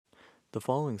The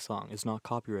following song is not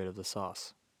copyright of the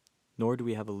sauce, nor do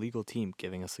we have a legal team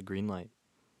giving us the green light.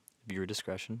 Viewer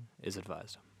discretion is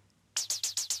advised.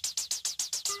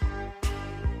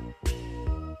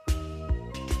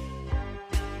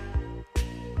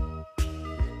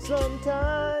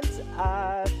 Sometimes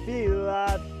I feel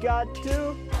I've got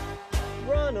to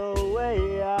run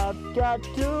away, I've got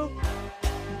to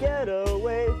get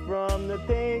away from the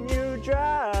pain you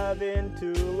drive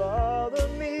into love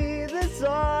of me. The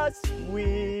sauce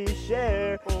we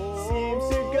share seems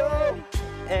to go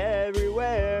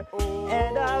everywhere,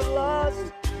 and I've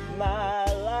lost my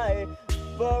life,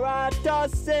 for I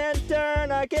toss and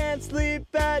turn, I can't sleep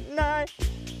at night.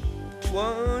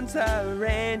 Once I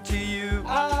ran to you,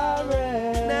 I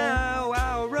ran, now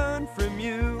I'll run from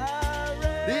you. I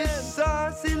ran. This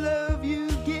saucy love you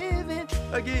given,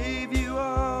 I gave you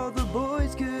all the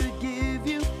boys could give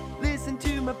you. Listen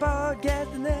to my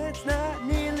podcast and that's not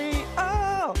nearly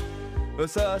all. Oh,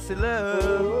 saucy love,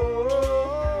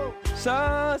 Oh,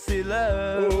 saucy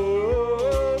love.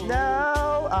 oh,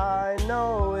 now I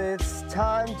know it's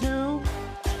time to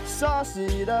sauce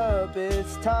it up,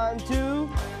 it's time to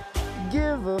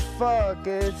give a fuck,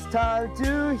 it's time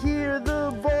to hear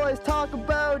the boys talk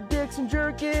about dicks and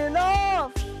jerking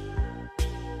off.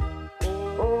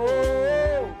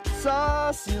 Oh,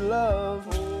 saucy love,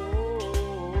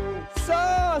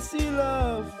 saucy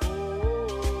love,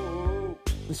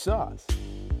 the sauce.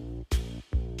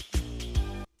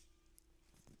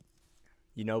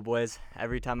 You know, boys,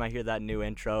 every time I hear that new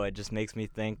intro, it just makes me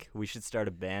think we should start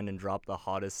a band and drop the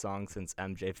hottest song since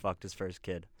MJ fucked his first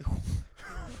kid.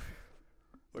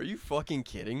 Are you fucking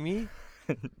kidding me?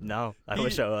 No, I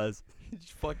wish I was. You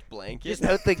just fucked blanket, Just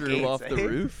out the threw gates, him off the eh?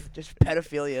 roof. Just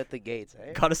pedophilia at the gates,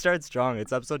 eh? Gotta start strong.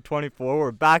 It's episode 24.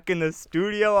 We're back in the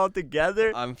studio all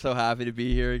together. I'm so happy to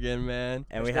be here again, man.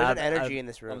 And we There's have an energy in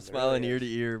this room. I'm there smiling really ear is. to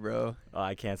ear, bro. Oh,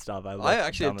 I can't stop. I I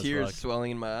actually dumb have as tears fuck.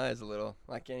 swelling in my eyes a little.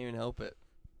 I can't even help it.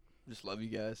 Just love you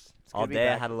guys. All good to be day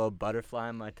I back. had a little butterfly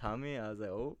in my tummy. I was like,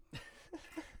 oh,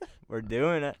 we're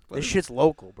doing it. This shit's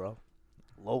local, bro.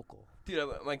 Local. Dude,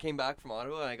 when I came back from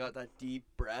Ottawa and I got that deep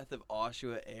breath of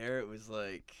Oshawa air, it was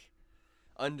like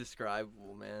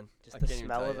undescribable, man. Just I the can't even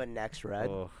smell tell of you. a neck's red.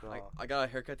 Oh. I got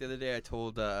a haircut the other day. I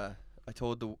told the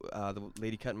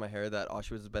lady cutting my hair that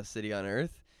Oshawa was the best city on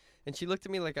earth, and she looked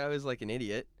at me like I was like an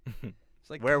idiot. It's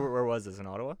like, Where was this, in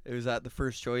Ottawa? It was at the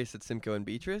First Choice at Simcoe and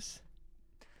Beatrice.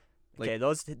 Like- Okay,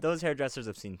 those hairdressers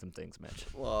have seen some things, Mitch.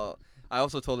 Well, I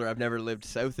also told her I've never lived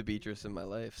south of Beatrice in my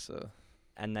life, so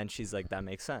And then she's like, that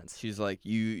makes sense. she's like,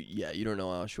 you don't know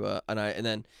Oshawa,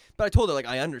 but I told her like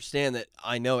I understand that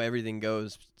I know everything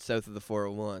goes south of the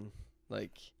 401,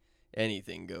 like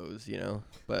anything goes, you know,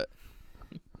 but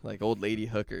like old lady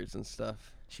hookers and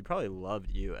stuff. She probably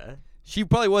loved you, eh? She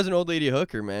probably was an old lady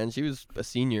hooker, man. She was a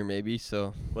senior maybe,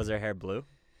 so Was her hair blue?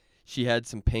 she had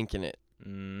some pink in it,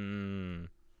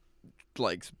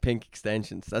 like some pink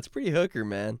extensions. That's pretty hooker,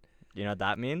 man. You know what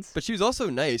that means? But she was also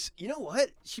nice. You know what?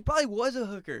 She probably was a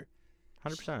hooker.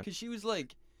 100%. Because she was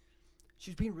like,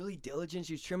 she was being really diligent.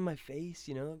 She was trimming my face,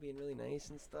 you know, being really nice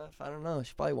and stuff. I don't know.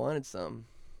 She probably wanted some.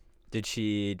 Did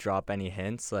she drop any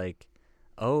hints like,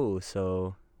 oh,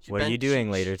 so She what are bent- you doing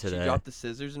she- later She today? dropped the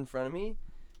scissors in front of me,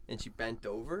 and she bent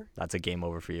over. That's a game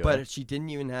over for you. But eh? she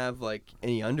didn't even have, like,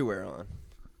 any underwear on.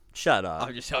 Shut up.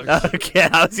 I'm just Okay,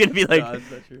 I was gonna be like, No,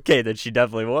 that's not true. okay, then she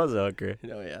definitely was a hooker.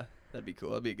 No, yeah. That'd be cool.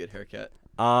 That'd be a good haircut.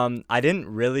 I didn't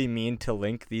really mean to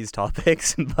link these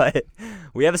topics, but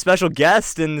we have a special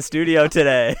guest in the studio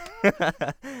today.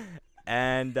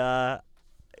 And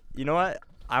you know what?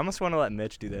 I almost want to let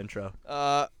Mitch do the intro.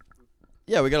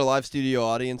 Yeah, we got a live studio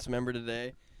audience member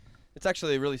today. It's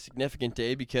actually a really significant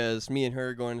day because me and her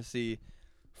are going to see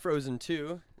Frozen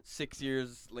 2 6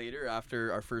 years later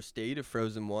after our first date of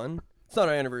Frozen 1. It's not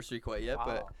our anniversary quite yet,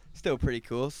 but Wow. still pretty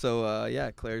cool. So,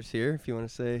 yeah, Claire's here if you want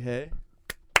to say hey.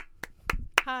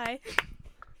 Hi.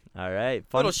 All right. A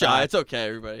Fun little shy. fact. It's okay,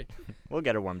 everybody. We'll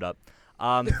get her warmed up.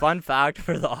 Fun fact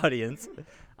for the audience.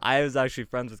 I was actually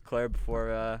friends with Claire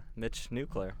before Mitch knew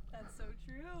Claire. That's so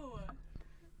true.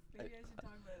 Maybe I should talk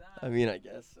about that. I mean, I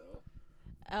guess so.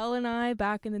 Elle and I,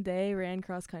 back in the day, ran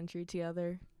cross country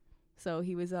together. So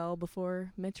he was Elle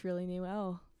before Mitch really knew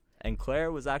Elle. And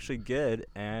Claire was actually good,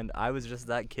 and I was just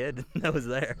that kid that was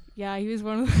there. Yeah, he was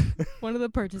one of the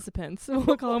participants.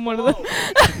 We'll call him one of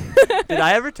the. Did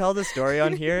I ever tell the story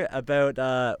on here about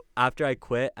after I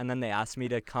quit and then they asked me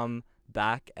to come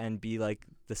back and be like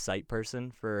the sight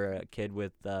person for a kid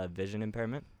with vision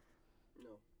impairment? No.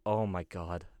 Oh my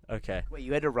god. Okay. Wait,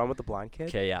 you had to run with the blind kid?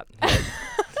 Okay, yeah.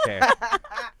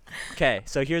 Okay,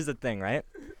 so here's the thing, right?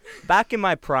 Back in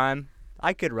my prime,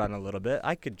 I could run a little bit.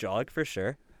 I could jog for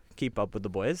sure. keep up with the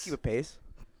boys. Keep a pace.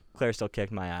 Claire still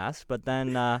kicked my ass. But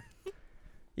then,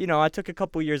 I took a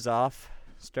couple years off,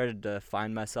 started to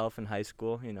find myself in high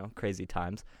school, crazy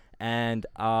times. And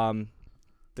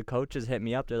the coaches hit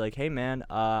me up. They're like, hey, man,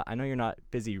 I know you're not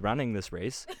busy running this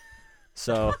race.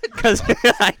 So, because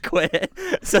I quit.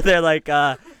 So they're like,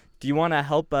 do you want to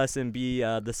help us and be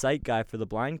the sight guy for the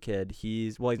blind kid?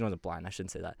 He wasn't blind. I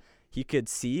shouldn't say that. He could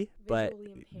see, but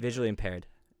visually impaired.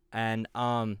 And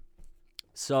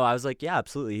so I was like, yeah,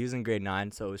 absolutely. He was in grade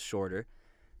 9, so it was shorter. It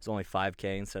was only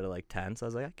 5K instead of like 10. So I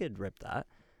was like, I could rip that.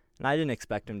 And I didn't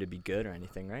expect him to be good or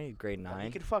anything, right? Grade 9. He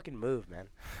could fucking move, man.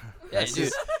 Yeah,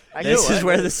 dude. This is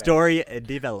where the story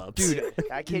develops. Dude,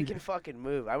 that kid can fucking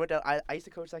move. I used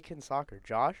to coach that kid in soccer,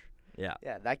 Josh. Yeah.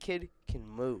 Yeah, that kid can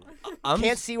move. I'm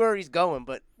Can't see where he's going,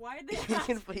 but Why'd he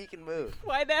can move.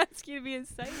 Why'd they ask you to be a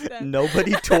sight then?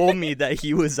 Nobody told me that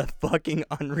he was a fucking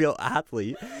unreal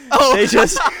athlete. Oh.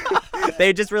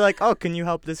 They just were like, oh, can you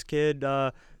help this kid?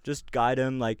 Just guide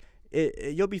him. Like,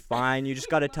 you'll be fine. You just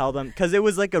got to tell them. Because it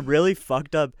was like a really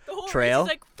fucked up The whole trail.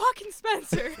 race is like, fucking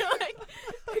Spencer. Like,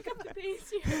 pick up the pace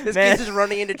here. This Man. kid's just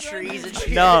running into trees and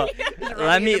shit. No, He's let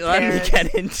running me into parents.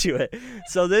 get into it.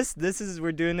 So this is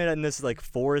we're doing it in this like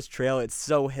forest trail. It's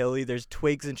so hilly. There's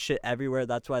twigs and shit everywhere.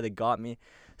 That's why they got me.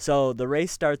 So the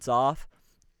race starts off,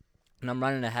 and I'm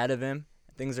running ahead of him.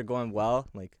 Things are going well.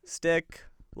 Like stick,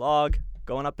 log,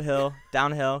 going up a hill,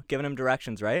 downhill, giving him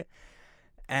directions, right?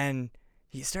 And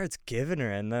he starts giving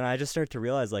her, and then I just start to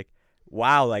realize like,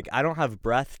 wow, like I don't have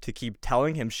breath to keep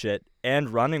telling him shit and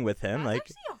running with him. That's Like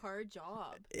actually a hard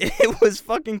job. it was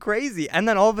fucking crazy. And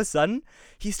then all of a sudden,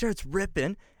 he starts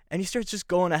ripping and he starts just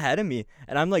going ahead of me.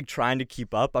 And I'm like trying to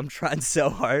keep up. I'm trying so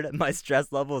hard. And my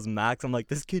stress level is max. I'm like,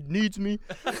 this kid needs me.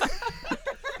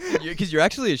 Because you're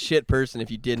actually a shit person if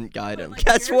you didn't guide But, him. like,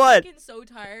 Guess you're what? fucking so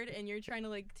tired, and you're trying to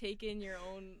like take in your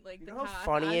own like You the know path how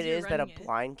funny as it you're is that a running it.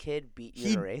 blind kid beat you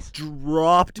He in a race?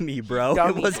 dropped me, bro. It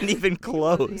Dummy. wasn't even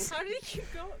close. How did you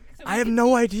go? So I we have could no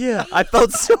see- idea. I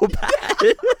felt so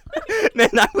bad. Man,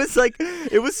 I was like,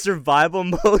 it was survival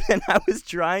mode, and I was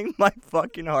trying my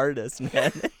fucking hardest,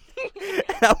 man.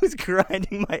 And I was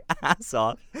grinding my ass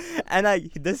off.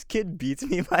 And this kid beats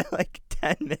me by like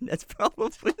 10 minutes,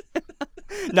 probably.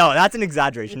 No, that's an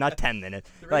exaggeration, not 10 minutes.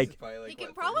 Like, He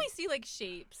can probably see like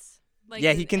shapes. Like,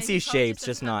 Yeah, he and- can and see probably shapes,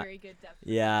 doesn't just have not- very good depth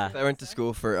Yeah. perception I went to and stuff.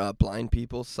 school for blind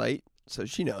people's sight, so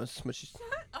she knows. But she's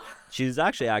she's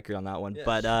actually accurate on that one. yeah,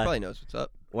 But she probably knows what's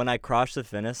up. when I crossed the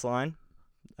finish line,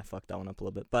 I fucked that one up a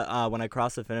little bit. But when I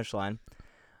crossed the finish line,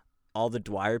 all the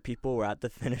Dwyer people were at the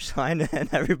finish line, and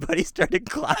everybody started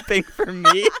clapping for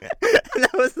me. And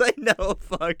I was like, no,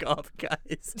 fuck off,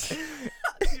 guys.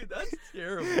 Dude, that's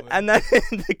terrible. And then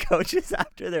the coaches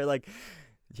after, they're like,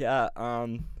 yeah,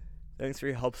 thanks for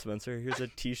your help, Spencer. Here's a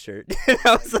T-shirt. And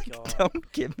I was like, God.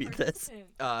 don't give me this.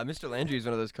 Mr. Landry is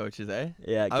one of those coaches, eh?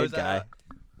 Yeah, I was, good guy.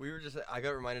 I got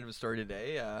reminded of a story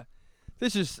today.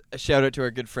 This is a shout out to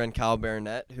our good friend Kyle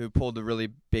Baronet, who pulled a really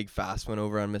big fast one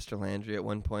over on Mr. Landry at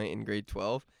one point in grade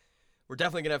 12. We're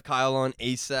definitely gonna have Kyle on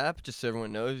ASAP, just so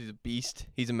everyone knows he's a beast.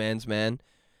 He's a man's man.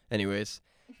 Anyways,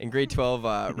 in grade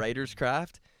 12 writer's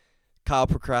craft, Kyle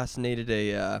procrastinated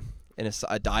a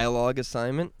dialogue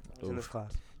assignment He was in this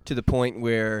class. to the point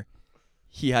where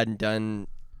he hadn't done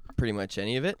pretty much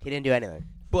any of it. He didn't do anything.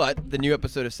 But the new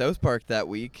episode of South Park that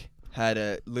week had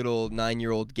a little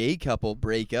 9-year-old gay couple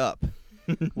break up,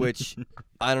 which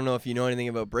I don't know if you know anything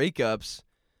about breakups,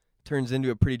 turns into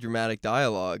a pretty dramatic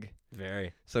dialogue.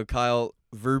 Very. So Kyle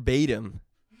verbatim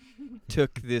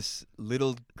took this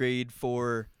little grade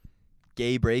 4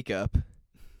 gay breakup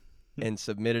and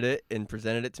submitted it and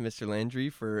presented it to Mr. Landry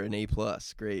for an A+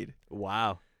 grade.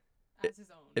 Wow. As his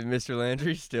own. And Mr.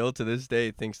 Landry still to this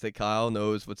day thinks that Kyle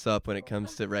knows what's up when it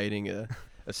comes to writing a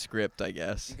script, I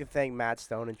guess. You can thank Matt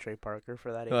Stone and Trey Parker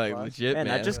for that. Like, A+. legit, Man,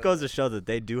 man. that just goes to show that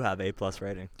they do have A+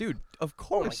 rating. Dude, of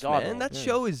course, God, man. That yeah.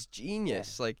 show is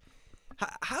genius. Like,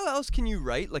 how else can you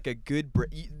write like a good?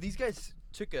 These guys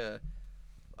took a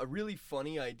really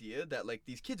funny idea that like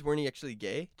these kids weren't actually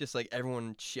gay, just like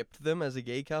everyone shipped them as a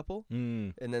gay couple,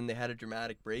 Mm. and then they had a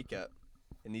dramatic breakup,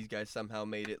 and these guys somehow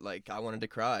made it like I wanted to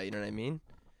cry. You know what I mean?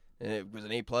 And it was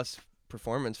an A+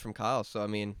 performance from Kyle. So I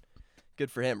mean,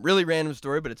 good for him. Really random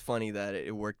story, but it's funny that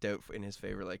it worked out in his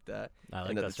favor like that. I like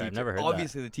And that that the story. I've teacher- never heard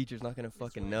obviously, the teacher's not gonna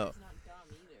fucking know. It's not dumb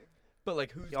either. But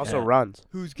like, who's He also Yeah. runs.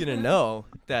 who's gonna know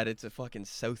that it's a fucking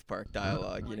South Park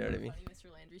dialogue? You know what I mean? Funny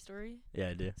Mr. Landry story. that. Yeah,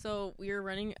 I do. So we were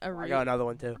running a I got another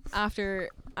one too.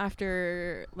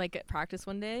 after like at practice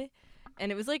one day,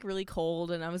 and it was like really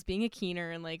cold, and I was being a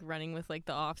keener and like running with like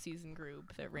the off-season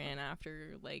group that ran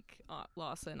after like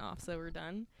Lhasa and Ofsa were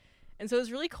done. And so it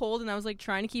was really cold, and I was like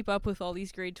trying to keep up with all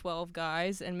these grade 12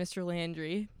 guys, and Mr.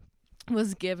 Landry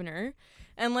was giving her.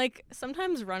 And like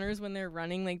sometimes runners, when they're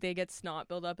running, like they get snot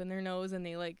build up in their nose, and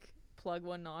they like plug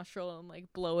one nostril and like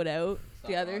blow it out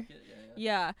the other. Rocket,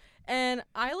 Yeah. And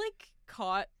I like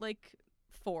caught like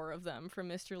 4 of them from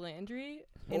Mr. Landry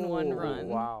in one run.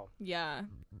 Wow. Yeah.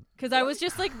 Because I was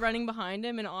just like running behind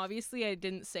him, and obviously I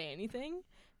didn't say anything,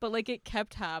 but like it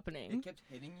kept happening. It kept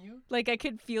hitting you? Like I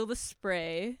could feel the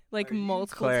spray like Are you-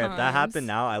 multiple Claire, times. if that happened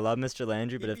now, I love Mr.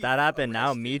 Landry, but He'd if be that happened now,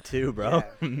 arrested. me too, bro.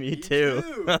 Yeah. Me too.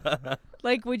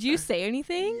 Like, would you say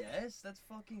anything? Yes, that's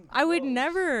fucking I would gross.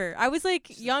 never. I was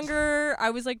like younger.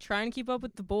 I was like trying to keep up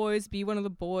with the boys, be one of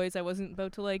the boys. I wasn't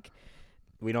about to like,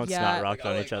 We don't Yeah. snot rock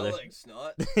on each other. I like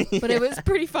snot. but it was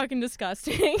pretty fucking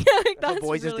disgusting. Like that's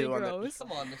boys just really do on the- gross.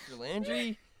 Come on, Mr.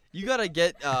 Landry. You gotta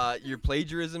get your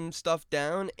plagiarism stuff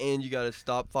down, and you gotta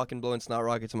stop fucking blowing snot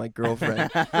rockets at my girlfriend.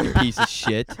 You piece of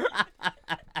shit.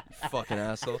 You fucking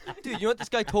asshole. Dude, you know what this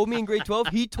guy told me in grade 12?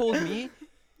 He told me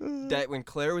that when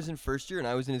Claire was in first year and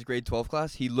I was in his grade 12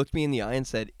 class, he looked me in the eye and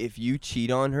said, "If you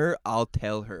cheat on her, I'll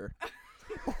tell her."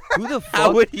 Who the fuck?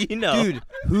 How would he know? Dude,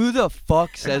 who the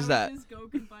fuck says I that? would just go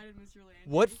confide in Mr. Landry.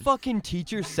 What fucking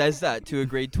teacher says that to a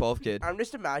grade 12 kid? I'm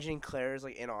just imagining Claire's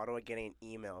like in Ottawa getting an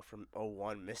email from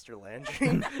 01 Mr. Landry.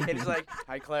 And it's like,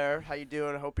 "Hi Claire, how you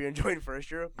doing? I hope you're enjoying first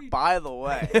year. By the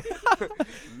way,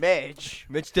 Mitch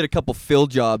Mitch did a couple fill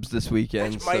jobs this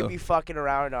weekend. Mitch might so. be fucking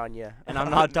around on you." And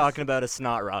I'm not talking about a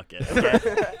snot rocket,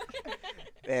 okay?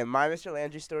 And my Mr.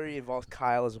 Landry story involves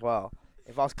Kyle as well. It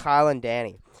involves Kyle and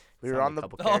Danny. We were Sound on a the.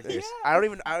 couple Oh, characters. I don't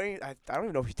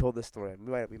even know if he told this story.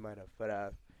 We might have.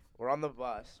 But we're on the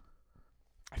bus.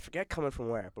 I forget coming from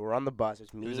where, but we're on the bus.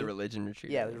 It's me. It was a religion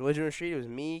retreat. Yeah, the religion retreat. It was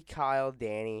me, Kyle,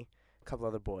 Danny, a couple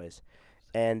other boys,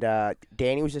 and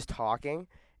Danny was just talking,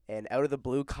 and out of the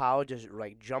blue, Kyle just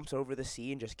like jumps over the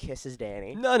sea and just kisses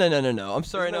Danny. No. I'm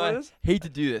sorry. Isn't that No, what I it is? hate to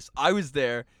do this. I was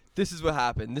there. This is what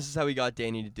happened. This is how we got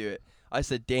Danny to do it. I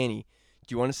said, "Danny,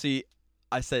 do you want to see?"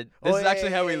 I said, "This Oh, is yeah,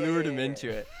 actually yeah, how yeah, we yeah, lured yeah, him yeah. into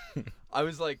it." I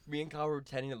was like, me and Kyle were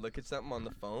pretending to look at something on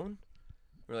the phone.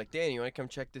 We're like, "Danny, you want to come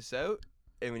check this out?"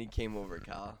 And when he came over,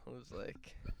 Kyle was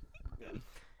like,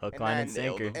 Hook, And line, then- and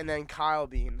sinker. And then Kyle,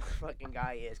 being the fucking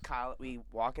guy he is, we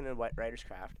walk into Writer's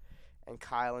Craft, and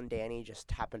Kyle and Danny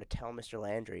just happen to tell Mr.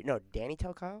 Landry. No, Danny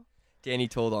tell Kyle? Danny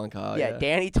told on Kyle. yeah,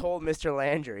 Danny told Mr.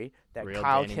 Landry that Real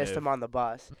Kyle Danny kissed move. him on the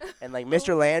bus, and like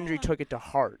Mr. Landry took it to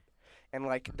heart. And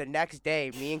like the next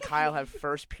day, me and Kyle have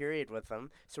first period with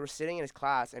him, so we're sitting in his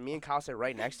class, and me and Kyle sit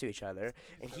right next to each other,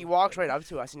 and he walks right up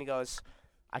to us and he goes,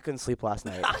 "I couldn't sleep last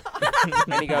night."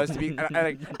 And he goes to be,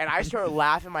 and I started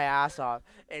laughing my ass off.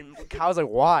 And Kyle's like,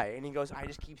 "Why?" And he goes, "I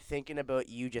just keep thinking about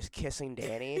you just kissing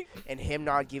Danny and him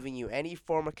not giving you any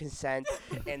form of consent,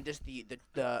 and just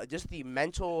the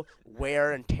mental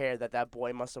wear and tear that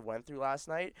boy must have went through last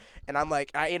night." And I'm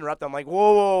like, I interrupt. I'm like,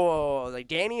 "Whoa, whoa, whoa!" Like,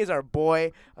 Danny is our boy.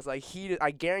 I was like,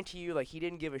 I guarantee you, like, he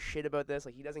didn't give a shit about this.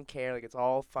 Like, he doesn't care. Like, it's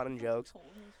all fun and jokes.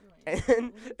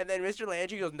 And then Mr.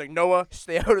 Landry goes like, "Noah,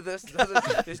 stay out of this.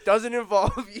 This doesn't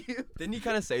involve you." Didn't you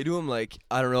kind of say to him like,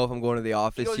 "I don't know if I'm going to the He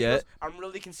office goes, yet"? "I'm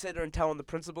really considering telling the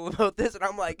principal about this," and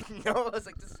I'm like, "No," I was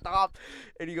like, "Just stop."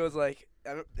 And he goes like,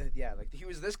 "Yeah, like he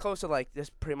was this close to like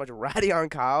just pretty much ratting on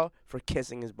Kyle for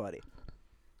kissing his buddy."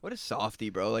 What a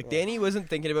softie, bro. Like, Yeah. Danny wasn't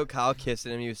thinking about Kyle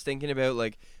kissing him. He was thinking about,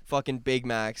 like, fucking Big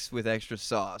Macs with extra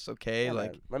sauce, okay? Yeah,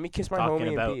 like, man. Let me kiss my Talking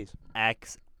homie about in peace.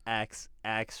 X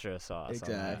extra sauce. on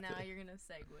that. Exactly. Now you're gonna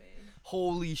segue.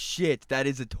 holy shit, that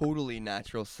is a totally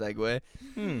natural segue.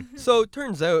 Hmm. So, it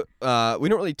turns out, we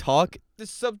don't really talk.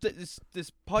 This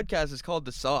podcast is called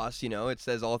The Sauce, you know? It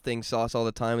says all things sauce all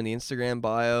the time in the Instagram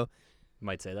bio.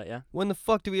 Might say that, yeah. When the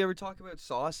fuck do we ever talk about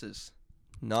sauces?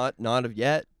 Not of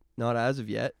yet. Not as of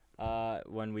yet.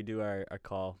 When we do our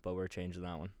call, but we're changing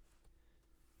that one.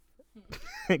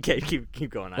 Okay,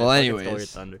 keep going. Well, I fucking stole your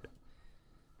anyways. thunder.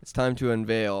 It's time to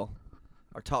unveil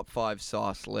our top 5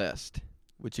 sauce list,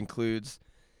 which includes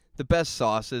the best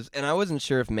sauces. And I wasn't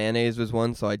sure if mayonnaise was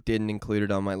one, so I didn't include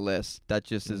it on my list. That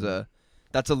just is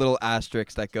that's a little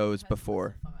asterisk that goes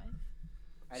before.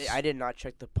 I did not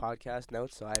check the podcast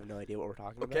notes, so I have no idea what we're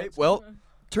talking Okay, about. well,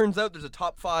 turns out there's a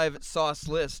top 5 sauce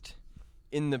list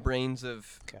in the brains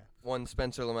of Okay. one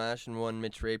Spencer Lamash and one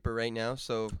Mitch Raper right now.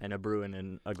 So, And a Bruin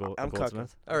and a I'm cooking.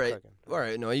 Goldsmith. all right. cooking. All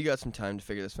right, no, you got some time to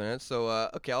figure this one out. So,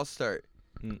 okay, I'll start.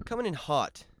 Mm. Coming in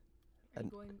hot. Are you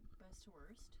going best to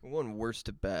worst? We're going worst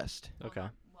to best. Okay.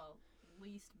 Well,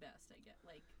 least best, I get.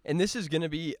 Like, And this is going to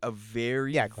be a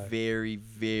very, Yeah, Claire. very,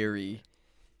 very,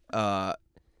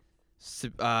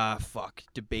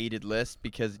 debated list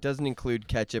because it doesn't include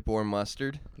ketchup or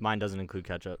mustard. Mine doesn't include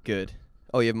ketchup. Good.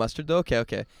 Oh, you have mustard though?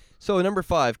 Okay. So number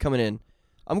 5 coming in.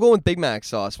 I'm going with Big Mac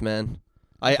sauce, man.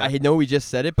 I know we just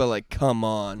said it, but like, come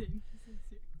on.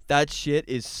 That shit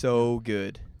is so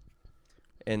good.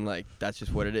 And like, that's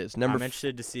just what it is. I'm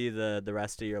interested to see the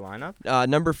rest of your lineup.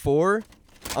 Number 4,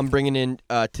 I'm bringing in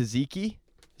tzatziki.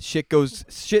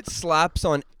 Shit slaps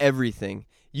on everything.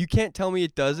 You can't tell me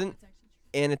it doesn't,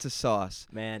 and it's a sauce.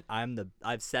 Man,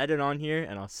 I've said it on here,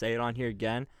 and I'll say it on here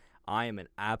again. I am an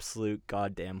absolute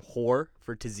goddamn whore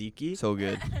for tzatziki. So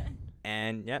good.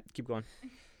 And yep, keep going.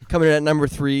 Coming in at number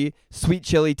 3, sweet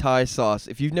chili Thai sauce.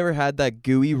 If you've never had that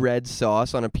gooey red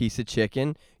sauce on a piece of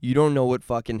chicken, you don't know what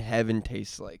fucking heaven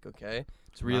tastes like, okay?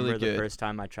 It's really Remember good. the first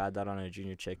time I tried that on a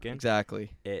junior chicken?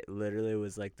 Exactly. It literally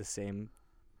was like the same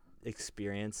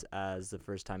experience as the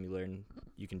first time you learn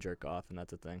you can jerk off, and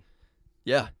that's a thing.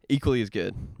 Yeah, equally as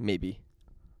good, maybe.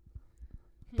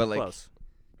 But like, Close.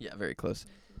 yeah, very close.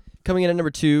 Coming in at number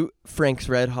 2, Frank's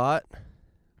Red Hot.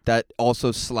 That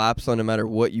also slaps on no matter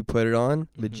what you put it on.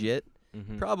 Legit.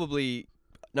 Mm-hmm. Probably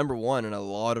number 1 on a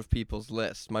lot of people's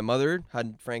lists. My mother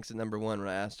had Frank's at number 1 when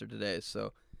I asked her today,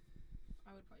 so.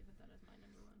 I would probably put that as my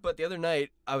number 1. But the other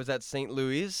night, I was at St.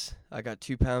 Louis. I got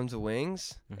 2 pounds of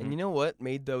wings. Mhm. And you know what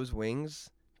made those wings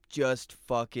just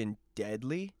fucking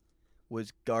deadly?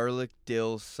 Was garlic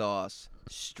dill sauce.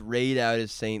 Straight out of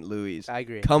St. Louis. I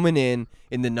agree. Coming in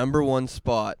the number 1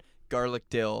 spot, garlic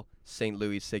dill St.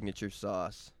 Louis signature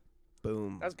sauce.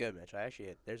 Boom. That's good, Mitch.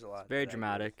 There's a lot. Very that I agree with.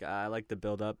 dramatic. I like the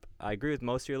build up. I agree with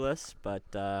most of your lists, but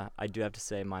I do have to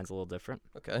say mine's a little different.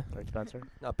 Okay. Right, Spencer?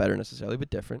 Not better necessarily, but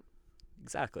different.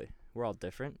 Exactly. We're all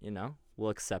different, you know. We'll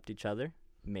accept each other,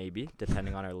 maybe,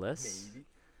 depending on our lists. Maybe.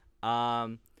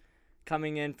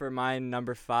 Coming in for my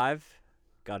number 5,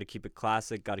 got to keep it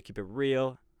classic, got to keep it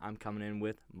real. I'm coming in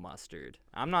with mustard.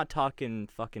 I'm not talking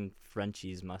fucking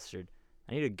Frenchies mustard.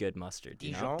 I need a good mustard.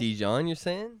 You know? Dijon? Dijon, you're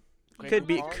saying? Could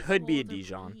be Mustard's could a be a whole different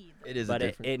Dijon, breed. It is but a it,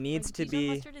 different. it needs Like, to Dijon be.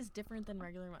 mustard is different than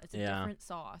regular mustard. It's a Yeah. different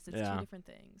sauce. It's Yeah. 2 different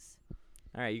things.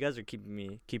 All right, you guys are keeping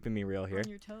me real here. On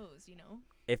your toes, you know.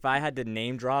 If I had to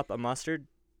name drop a mustard,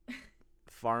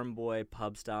 Farm Boy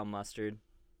pub style mustard,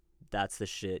 that's the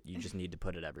shit. You just need to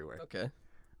put it everywhere. Okay.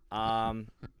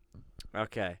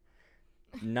 Okay.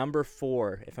 Number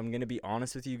 4, if I'm going to be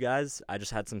honest with you guys, I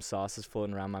just had some sauces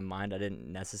floating around my mind. I didn't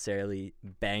necessarily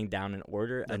bang down an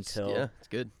order until Yeah, it's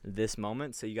good. this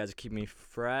moment, so you guys are keeping me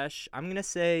fresh. I'm going to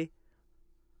say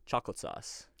chocolate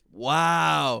sauce.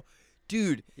 Wow.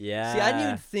 Dude. Yeah. See, I didn't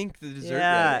even think the dessert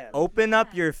Yeah, route. open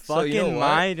up your So, fucking you know what?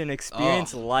 mind and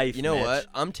experience life, You know Mitch. what?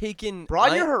 I'm taking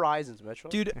Broaden your horizons, Mitchell.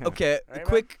 Dude, okay, Right,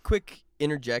 quick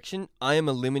interjection. I am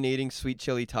eliminating sweet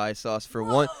chili Thai sauce for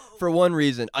one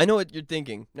reason. I know what you're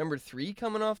thinking. Number 3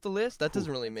 coming off the list? That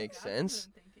doesn't really make sense.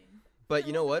 But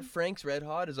you know what? Frank's Red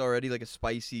Hot is already like a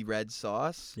spicy red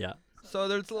sauce. Yeah. So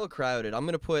it's a little crowded. I'm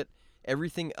going to put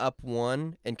everything up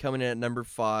 1, and coming in at number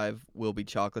 5 will be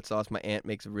chocolate sauce. My aunt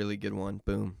makes a really good one.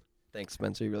 Boom. Thanks,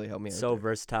 Spencer. You really helped me out. So there.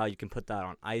 versatile. You can put that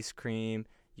on ice cream.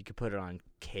 You can put it on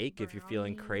cake if you're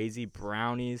feeling crazy.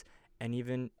 Brownies. And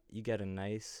even you get a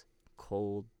nice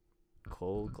cold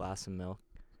glass of milk.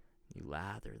 You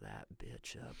lather that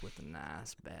bitch up with a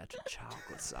nice batch of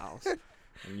chocolate sauce.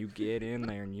 And you get in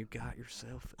there and you got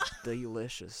yourself a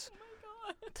delicious,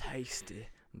 tasty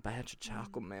batch of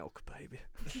chocolate milk, baby.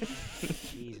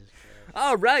 Jesus Christ.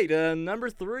 All right, number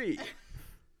 3.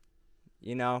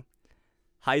 You know,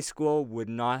 high school would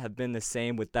not have been the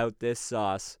same without this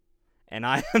sauce. And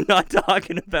I am not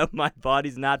talking about my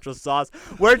body's natural sauce.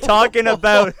 We're talking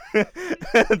about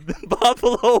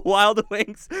Buffalo Wild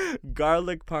Wings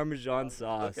garlic Parmesan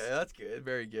sauce. Okay, that's good.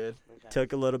 Very good.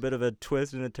 Took a little bit of a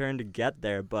twist and a turn to get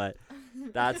there, but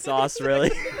that sauce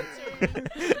really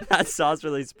that sauce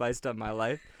really spiced up my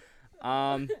life.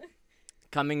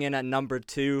 Coming in at number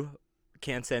 2,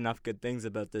 can't say enough good things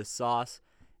about this sauce.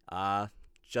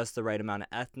 Just the right amount of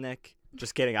ethnic.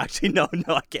 Just kidding. Actually, no,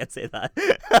 I can't say that.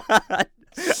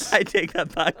 I take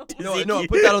that back. No,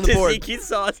 put that on the board. Tzatziki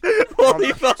sauce.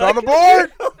 Holy fuck. It's on the board.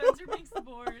 Spencer makes the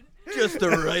board. Just the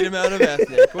right amount of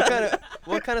ethnic.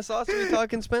 What kind of sauce are we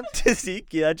talking, Spence?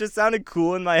 Tzatziki. That just sounded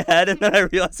cool in my head, and then I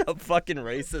realized how fucking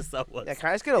racist that was. Yeah,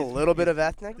 can I just get a little bit of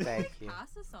ethnic? Thank you.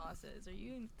 Pasta sauces. Are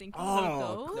you thinking Oh,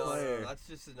 about those? no. That's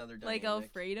just another Like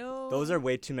Alfredo? Those are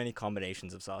way too many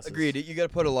combinations of sauces. Agreed. You got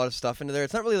to put a lot of stuff into there.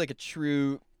 It's not really like a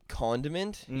true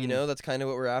condiment. You Mm. know, that's kind of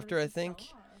what we're after, I think.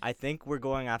 I think we're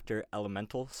going after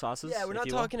elemental sauces. Yeah, we're if not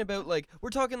you will. talking about we're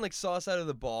talking like sauce out of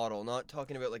the bottle, not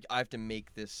talking about I have to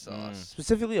make this sauce.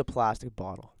 Specifically a plastic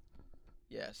bottle.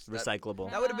 Yes.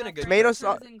 Recyclable. That would've been a good Tomato choice.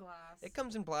 sauce. It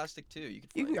comes in plastic too. You could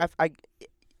You find can,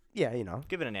 yeah, you know.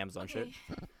 Give it an Amazon shirt.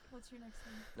 What's your next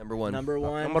one? Number 1. Number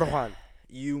 1. Number 1.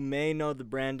 You may know the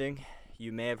branding.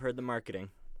 you may have heard the marketing.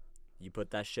 You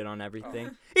put that shit on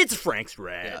everything. It's Frank's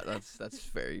Red. Yeah, that's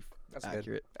very That's accurate.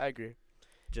 good. I agree.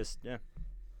 Just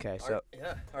Okay, so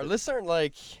Our lists aren't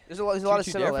like there's a lot of too different.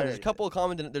 similarities. There's a couple of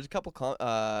common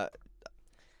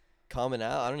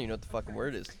out. I don't even know what the fucking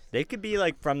word is. They could be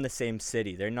like from the same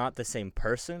city. They're not the same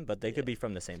person, but they could be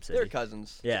from the same city. They're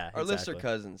cousins. Yeah, Our lists are exactly.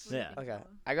 cousins. Yeah. Okay,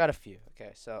 I got a few.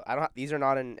 Okay, so I don't. These are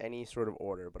not in any sort of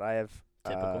order, but I have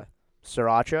Typical.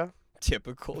 sriracha.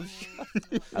 Typical.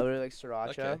 I really like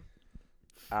sriracha.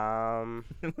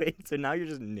 Wait, so now you're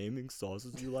just naming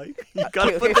sauces you like?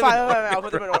 Okay, okay, fine. I'll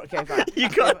put them in order. Okay, fine. You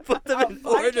gotta put them in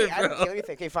Fine, order, okay, bro. okay, let me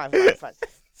think. Okay, fine.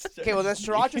 Okay, well then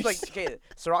sriracha's like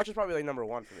sriracha's probably like number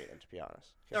one for me then, to be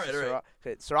honest. All right.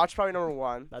 Okay, sriracha's probably number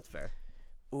one. That's fair.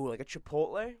 Ooh, like a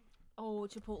chipotle. Oh,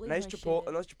 Chipotle. Nice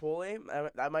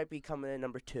chipotle. That might be coming in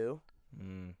number two.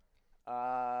 Mm.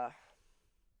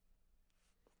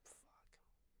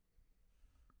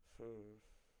 Fuck.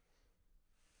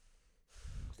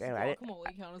 Damn, I didn't.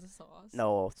 Guacamole count as a sauce?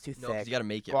 No, it's too No, 'cause thick. you gotta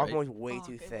make it. Right? Guacamole's way Fuck,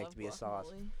 too I thick love to be a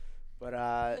sauce. guacamole.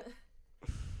 But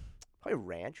probably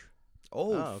ranch.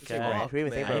 Oh, okay. Ranch. We didn't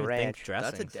even think I about didn't think ranch. That's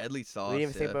a dressings. deadly sauce. We didn't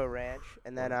even think yeah. about ranch.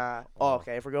 And then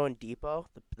okay, if we're going Depot,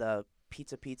 the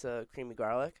pizza creamy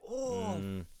garlic, Oh,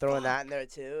 Mm. throwing that in there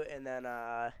too. And then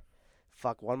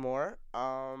fuck, one more.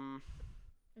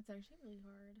 It's actually really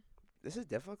hard. This is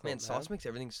difficult. man, sauce makes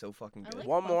everything so fucking I good. like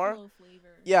One more? buffalo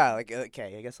flavor. Yeah, like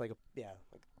okay, I guess like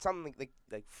something like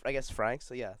I guess Frank's.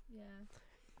 So yeah, Yeah.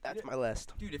 that's my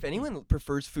list. Dude, if anyone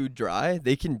prefers food dry,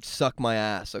 they can suck my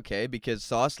ass, okay? Because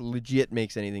sauce legit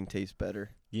makes anything taste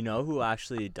better. You know who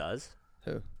actually does?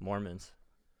 Who? Mormons.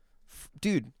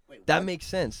 Dude, Wait, that what? makes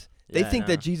sense. They Yeah, I think know.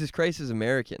 that Jesus Christ is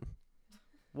American.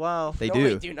 Well, They No, do.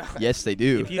 They do not. Yes, they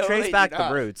do. if you No, trace they do back the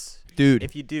not. roots, Dude,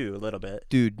 if you do a little bit.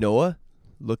 Noah,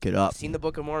 look it up. Seen the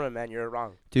Book of Mormon, man. You're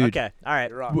wrong. Dude. Okay, all right.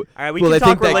 You're wrong. W- All right, we well, can they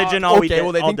talk think that- religion all okay, weekend,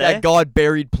 well, they all think day. that God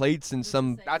buried plates in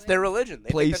some... That's their religion. They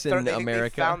Place think in they think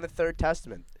America. They found the Third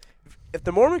Testament. If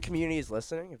the Mormon community is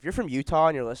listening, if you're from Utah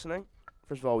and you're listening,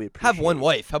 first of all, we appreciate Have one you.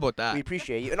 wife. How about We that?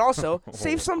 appreciate you, and also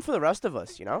save some for the rest of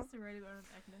us. You know, That's the right amount of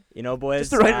ethnic. You know, boys.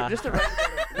 just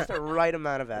the right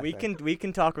amount of ethnic. We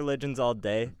can talk religions all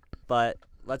day, but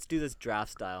let's do this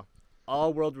draft style.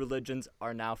 All world religions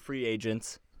are now free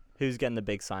agents. Who's getting the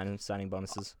big signing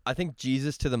bonuses? I think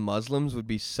Jesus to the Muslims would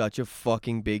be such a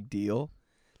fucking big deal.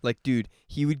 Like, dude,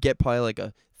 he would get probably like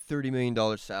a $30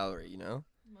 million salary, you know?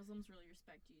 Muslims really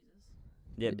respect Jesus.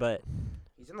 Yeah, but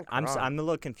He's in the I'm Quran. a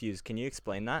little confused. Can you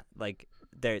explain that? Like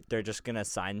they're just gonna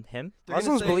sign him?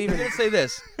 Muslims believe They're in- gonna say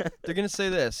this. They're gonna say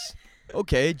this.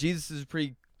 Okay, Jesus is a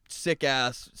pretty sick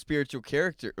ass spiritual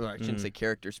character. Or I shouldn't say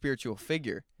character, spiritual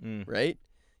figure, Mm, right?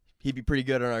 He'd be pretty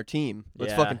good on our team.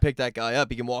 Let's Yeah. fucking pick that guy up.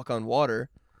 He can walk on water.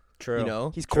 true. You know,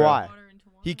 He's True. quiet. Water into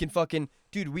wine. he can fucking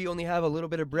dude. We only have a little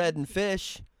bit of bread and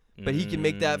fish, but he can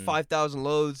make that Mm, 5,000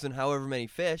 loaves and however many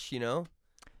fish. You know,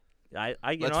 you let's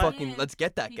know what? fucking let's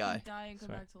get that He guy. can die and come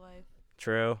Sorry. back to life.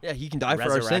 True. Yeah, he can die for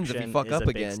our sins if we Resurrection fuck is up a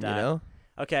big again. You stat. know.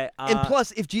 Okay. And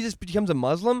plus, if Jesus becomes a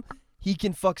Muslim, he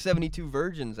can fuck 72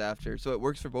 virgins after, so it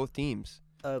works for both teams.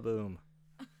 boom.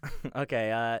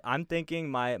 Okay. I'm thinking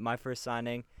my first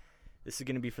signing. This is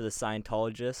gonna be for the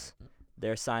Scientologists.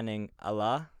 They're signing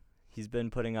Allah. He's been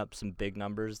putting up some big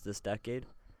numbers this decade,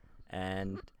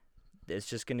 and it's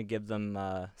just gonna give them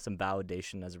some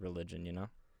validation as a religion. You know,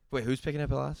 Wait, who's picking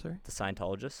up Allah, sorry? the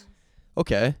Scientologists.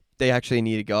 Okay, they actually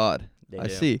need a god. They I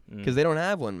do. see, because they don't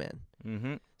have one, man.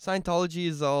 Mm-hmm. Scientology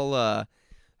is all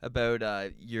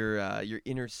about your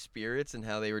inner spirits and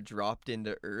how they were dropped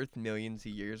into Earth millions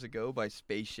of years ago by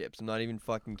spaceships. I'm not even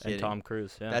fucking kidding. And Tom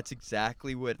Cruise. Yeah. That's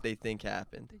exactly what they think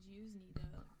happened. The Jews need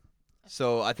a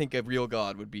So I think a real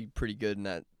god would be pretty good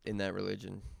in that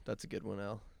religion. That's a good one,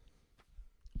 Al.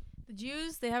 The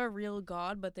Jews, they have a real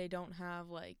God, but they don't have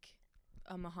like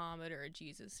a Muhammad or a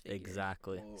Jesus figure.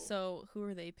 exactly. So who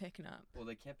are they picking up? Well,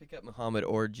 they can't pick up Muhammad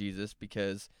or Jesus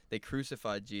because they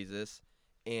crucified Jesus,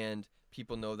 and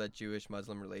people know that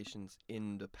Jewish-Muslim relations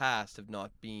in the past have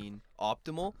not been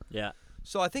optimal. Yeah.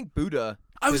 So I think Buddha.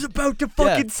 I was Just- about to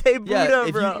fucking say yeah, Buddha,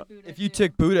 if bro. If you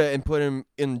took Buddha and put him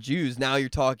in Jews, now you're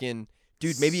talking,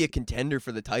 dude, maybe a contender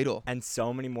for the title. And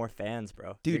so many more fans,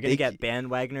 bro. Dude, You're gonna they get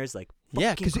bandwagoners like Yeah,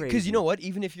 fucking because crazy. you know what?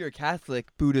 Even if you're a Catholic,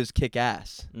 Buddhas kick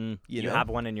ass. You you know? have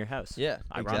one in your house. Yeah,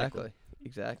 Ironically.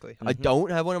 exactly. I Mhm.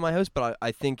 don't have one in my house, but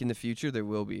I think in the future there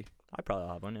will be. I probably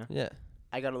have one. Yeah. Yeah.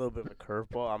 I got a little bit of a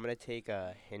curveball. I'm gonna take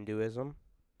Hinduism,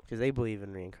 because they believe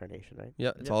in reincarnation, right?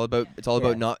 Yeah, it's Yeah. all about Yeah. it's all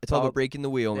all- about breaking the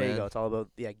wheel, There man. you go. It's all about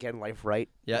getting life right.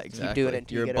 Yeah, Keep exactly. doing it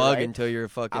until You're you a get it bug right. until you're a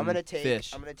fucking I'm gonna take.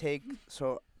 fish.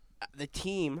 The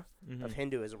team Mm-hmm. of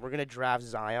Hinduism. We're gonna draft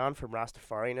Zion from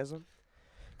Rastafarianism,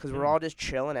 Because we're all just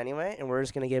chilling anyway, and we're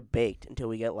just going to get baked until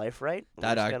we get life right.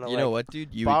 We're just gonna, You know what,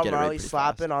 dude? You would Bob get it right Marley pretty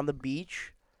slapping fast. on the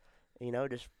beach.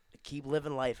 Just keep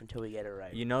living life until we get it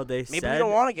right. You know, they Maybe said we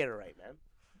don't want to get it right, man.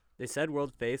 they said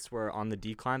world faiths were on the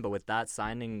decline, but with that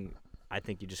signing, I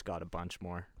think you just got a bunch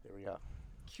more. There we go.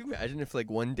 Can you imagine if, like,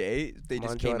 one day they Come on,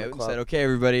 just came join out the and club. said, okay,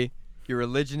 everybody, your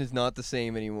religion is not the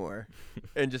same anymore.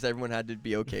 And just everyone had to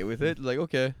be okay with it. Like,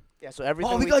 okay. Yeah, so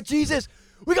everything Oh, we got Jesus!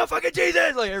 We got fucking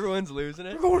Jesus! Like, everyone's losing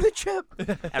it. We're going to the chip.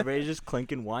 Everybody's just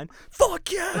clinking wine.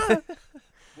 Fuck yeah!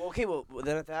 Well,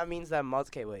 then if that means that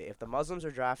if the Muslims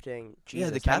are drafting Jesus,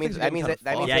 the that Catholics means are that getting means kinda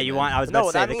that means fucked. Yeah, Okay, you man. want. I was about no,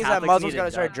 to say that the means that Catholics Muslims need gotta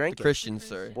a start dub. The drinking. Christians,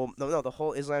 sorry. Well, no, the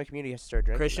whole Islamic community has to start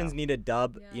drinking. Christians now. need a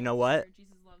dub. Yeah, You know what?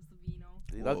 Jesus loves the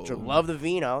vino. They Whoa. love the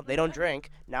vino. They don't drink.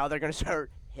 Now they're gonna start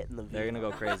hitting the vino. They're gonna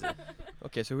go crazy.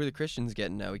 Okay, so who are the Christians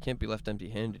getting now? We can't be left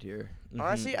empty-handed here.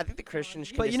 Honestly, I think the Christians.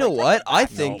 Can But just, you know like, what? take I back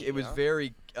think now, it was you know?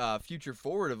 very future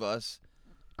forward of us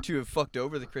to have fucked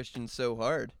over the Christians so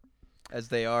hard as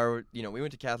they are. You know, we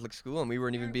went to Catholic school and we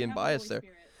weren't even being biased there.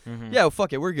 Mhm. Yeah, well,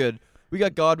 fuck it. We're good. We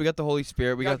got God. We got the Holy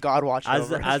Spirit. We got God watching As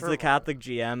over the, us as for the a Catholic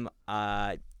GM,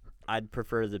 I'd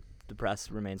prefer the press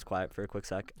remains quiet for a quick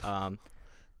sec.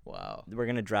 Wow. We're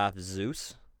gonna draft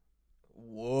Zeus.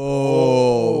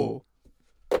 Whoa.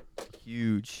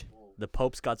 Huge. The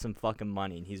Pope's got some fucking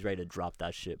money and he's ready to drop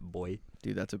that shit, boy.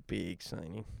 Dude, that's a big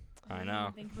signing. I know.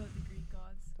 Think about the Greek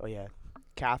gods. Oh yeah,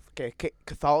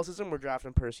 Catholicism. We're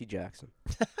drafting Percy Jackson.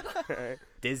 Alright.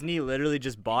 Disney literally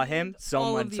just bought him so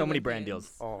All much, of the so many brand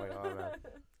Olympians. deals. Oh my god, man.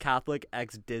 Catholic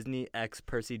X Disney X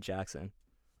Percy Jackson.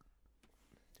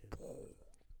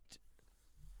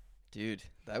 Dude,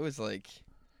 that was like.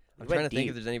 I'm We went trying to think deep.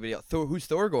 if there's anybody else. Who's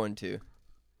Thor going to?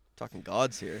 Talking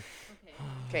gods here.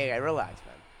 Okay, relax,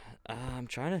 man. I'm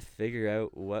trying to figure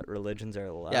out what religions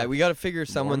are left. Yeah, we got to figure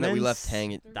someone that we left Mormons?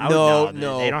 hanging. That No, would,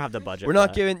 no. They don't have the budget. We're for not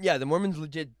that. giving. Yeah, the Mormons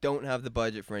legit don't have the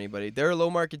budget for anybody. They're a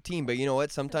low market team, but you know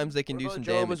what? Sometimes they can do some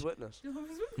Jehovah's damage. Witness.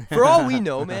 For all we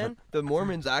know, man, the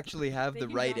Mormons actually have the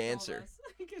right answer.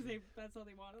 Because that's all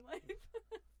they want in life.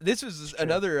 This was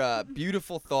another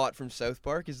beautiful thought from South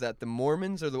Park is that the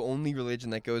Mormons are the only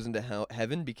religion that goes into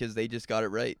heaven because they just got it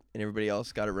right and everybody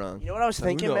else got it wrong. You know what I was So who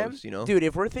thinking, man? knows, you know? Dude,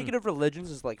 if we're thinking of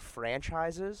religions as like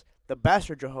franchises, the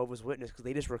best are Jehovah's Witness because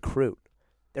they just recruit.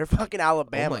 They're fucking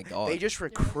Alabama. Oh my God. They just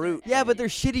recruit. Yeah, but they're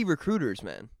shitty recruiters,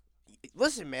 man.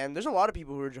 Listen, man. There's a lot of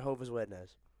people who are Jehovah's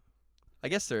Witness. I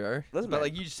guess there are. Listen, but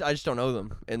man. like I just don't know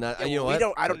them. And that Yeah, you know well,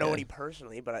 what? I don't know Okay. any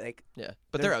personally, but Yeah,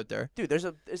 but they're out there. dude,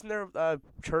 isn't there a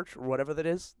church or whatever that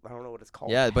is? I don't know what it's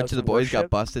called. Yeah, a bunch House of the boys got worship?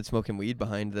 busted smoking weed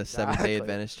behind the Seventh-day Exactly.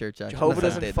 Adventist church. Actually, Jehovah Not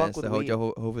doesn't Seventh-day fuck Adventist, with the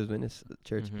weed. Jehovah's Witness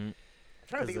church. Mhm. I'm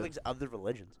trying to think of Is like other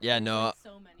religions. Yeah, no,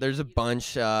 So many there's a you don't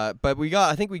bunch, know. but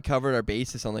I think we covered our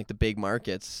basis on like the big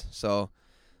markets, so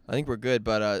I think we're good.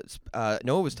 But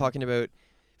Noah was talking about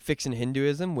fixing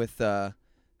Hinduism with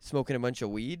smoking a bunch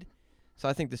of weed, so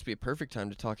I think this would be a perfect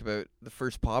time to talk about the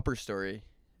first popper story.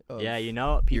 Yeah, you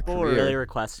know, people were career. really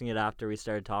requesting it after we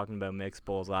started talking about mixed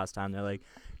bowls last time. They're like,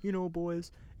 you know,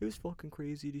 boys, it was fucking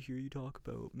crazy to hear you talk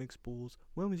about mixed bowls.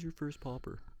 When was your first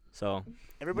popper? So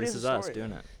Everybody this has is a us story.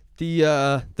 doing it.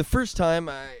 The first time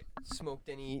I smoked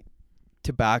any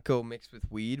tobacco mixed with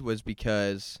weed was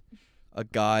because a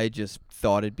guy just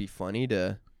thought it'd be funny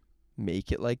to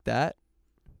make it like that,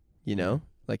 you know?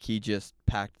 Like he just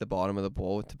packed the bottom of the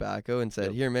bowl with tobacco and said,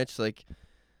 Yep. "Here, Mitch, like,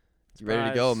 you ready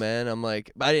to go, Surprise. man?" I'm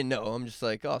like, I didn't know. I'm just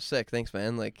like, "Oh, sick, thanks,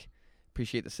 man. Like,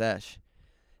 appreciate the sesh."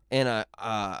 And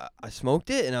I smoked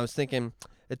it, and I was thinking,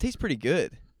 it tastes pretty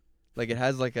good. Like it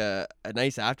has like a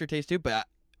nice aftertaste to it, but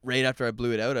right after I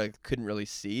blew it out, I couldn't really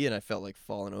see, and I felt like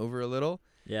falling over a little.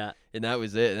 Yeah. And that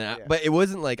was it. Yeah. But it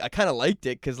wasn't like I kind of liked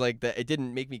it because like it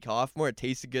didn't make me cough more. It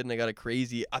tasted good, and I got a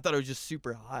crazy. I thought it was just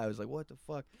super high. I was like, what the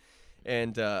fuck?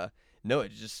 And no,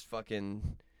 it just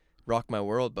fucking rocked my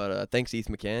world. But thanks, Heath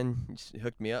McCann. You just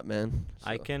hooked me up, man.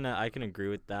 I So- can agree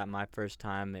with that. My first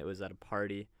time, it was at a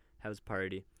party, house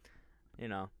party. You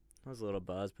know, I was a little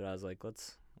buzzed, but I was like,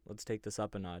 let's take this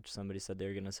up a notch. Somebody said they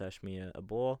were gonna sesh me a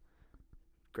bowl.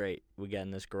 Great, we get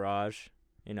in this garage.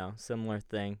 You know, similar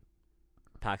thing.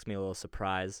 Packs me a little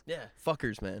surprise. Yeah,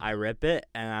 fuckers, man. I rip it,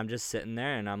 and I'm just sitting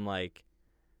there, and I'm like,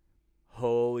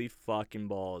 holy fucking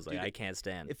balls! Like Dude, I can't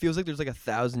stand. It feels like there's like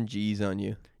 1,000 G's on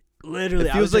you. Literally,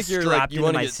 It I was feels like just you're strapped like you into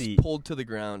want to my get seat. pulled to the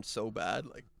ground so bad.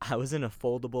 Like I was in a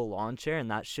foldable lawn chair, and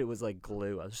that shit was like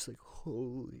glue. I was just like,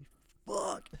 holy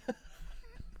fuck.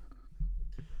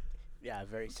 Yeah,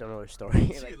 very similar story.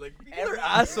 dude, like people every- are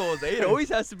assholes. Eh? It always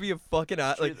has to be a fucking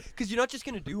like Dude. because you're not just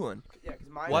gonna do one. Yeah, because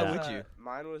mine. Why was, would you?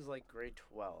 Mine was like grade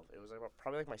 12. It was like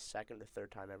probably like my second or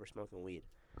third time ever smoking weed,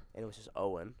 and it was just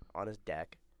Owen on his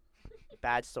deck.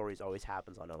 Bad stories always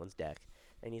happens on Owen's deck.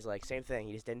 And he's like, same thing.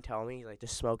 He just didn't tell me. He's like,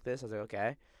 just smoke this. I was like,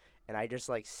 okay. And I just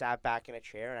like sat back in a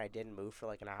chair and I didn't move for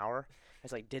like an hour. I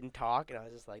just like didn't talk and I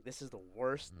was just like, this is the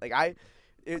worst. Like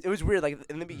it was weird. Like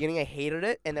in the beginning I hated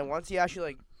it, and then once you actually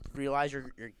like realize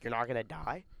you're not gonna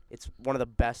die, it's one of the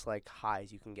best like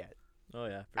highs you can get. Oh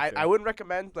yeah. I wouldn't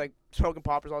recommend like smoking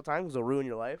poppers all the time because it'll ruin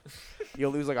your life.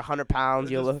 You'll lose like 100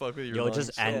 pounds. It'll just fuck with your You'll lungs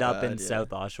just so end up bad, in yeah. South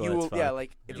Oshawa. You will, It's yeah, fucked.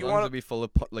 like if Your you lungs want will be full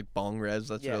of like bong res.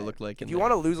 That's what it looked like. if in you there.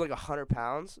 want to lose like 100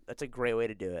 pounds, that's a great way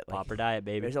to do it. Like, Popper diet,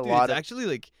 baby. there's a Dude, lot it's of actually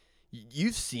like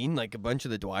you've seen like a bunch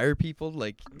of the Dwyer people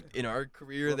like in our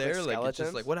career Look like there. Like it's just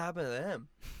skeletons? like what happened to them?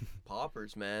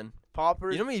 Poppers, man.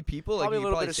 poppers. You know how many people like Probably you a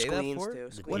little probably bit say of that spleens for? too.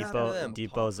 The What happened to them?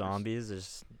 Depot Poppers. zombies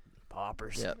is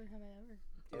poppers. Yeah. Never have I ever.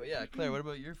 Oh yeah, Claire. What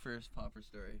about your first popper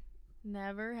story?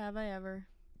 Never have I ever.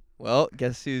 Well,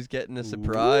 guess who's getting a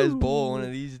surprise bowl one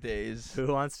of these days? Who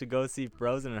wants to go see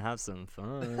Frozen and have some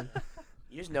fun?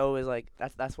 You just know is like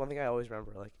that's one thing I always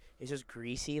remember. Like it's just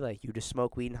greasy. Like you just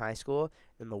smoke weed in high school,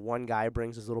 and the one guy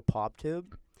brings his little pop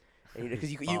tube,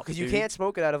 because you Pop you tube? can't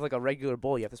smoke it out of like a regular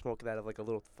bowl. You have to smoke it out of like a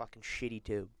little fucking shitty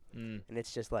tube, Mm. and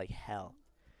it's just like hell.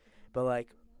 But like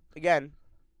again,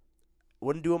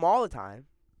 wouldn't do them all the time.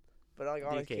 But like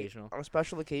on The a, occasional. on a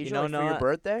special occasion, know, like for your not-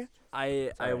 birthday.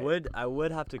 I alright.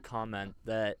 would have to comment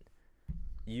that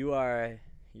you're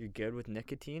good with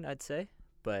nicotine, I'd say,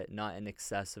 but not in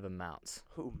excessive amounts.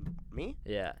 Who, me?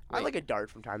 Yeah. I like a dart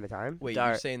from time to time. Wait, you're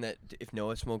Dart. saying that if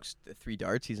Noah smokes 3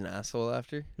 darts, he's an asshole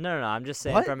after? No, I'm just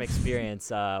saying What? from experience.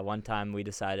 One time we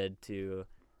decided to,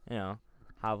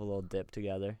 have a little dip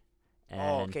together. And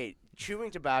Oh, okay.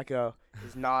 Chewing tobacco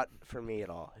is not for me at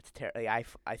all. It's terrible. I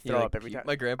Yeah, throw like, up every time.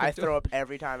 My grandpa. I throw up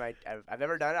every time I've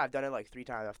ever done it. I've done it like 3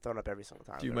 times. I've thrown up every single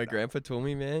time. Dude, I've my ever done grandpa told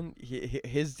me, man,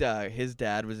 his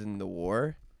dad was in the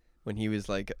war when he was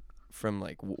like from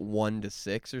like 1 to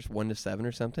 6 or 1 to 7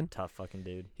 or something. tough fucking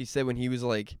dude. He said when he was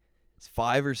like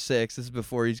 5 or 6, this is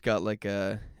before he's got like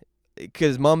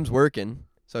cause mom's working,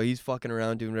 so he's fucking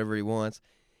around doing whatever he wants.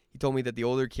 He told me that the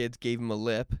older kids gave him a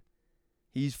lip.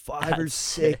 He's 5 or That's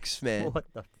 6, man. What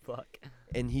the fuck?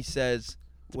 And he says,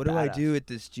 "What do I do with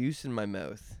this juice in my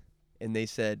mouth?" And they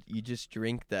said, "You just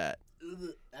drink that."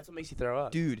 it. That's what makes you throw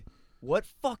up. Dude, what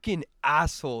fucking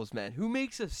assholes, man. Who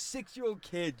makes a 6-year-old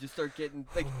kid just start getting,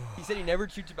 like, he said he never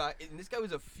chewed tobacco. And this guy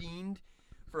was a fiend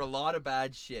for a lot of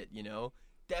bad shit, you know?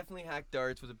 Definitely hacked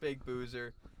darts, was a big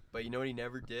boozer. But you know what he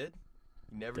never did?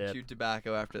 He never Dip. chewed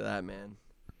tobacco after that, man.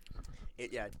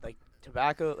 Yeah, like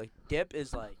tobacco, like dip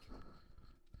is like.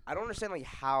 I don't understand like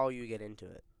how you get into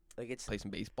it. Like it's Play some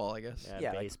baseball, I guess.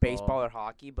 Yeah, like baseball or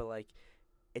hockey, but like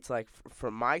it's like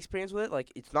from my experience with it,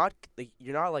 like it's not like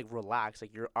you're not like relaxed,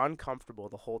 like you're uncomfortable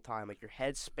the whole time, like your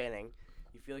head's spinning.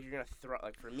 You feel like you're gonna throw.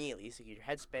 Like for me at least, like your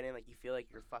head's spinning, like you feel like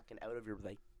you're fucking out of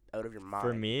your mind.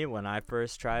 For me, when I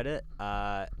first tried it,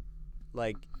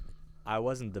 like I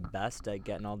wasn't the best at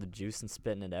getting all the juice and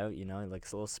spitting it out. Like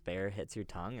a little spare hits your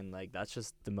tongue, and like that's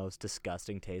just the most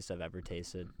disgusting taste I've ever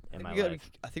tasted in my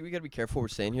life. I think we gotta be careful what we're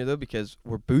saying here, though, because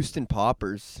we're boosting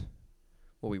poppers.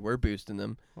 Well, we were boosting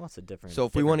them. Well, it's a different. So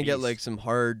if we different want to get beast. like some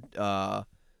hard,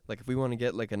 like if we want to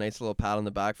get like a nice little pat on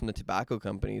the back from the tobacco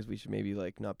companies, we should maybe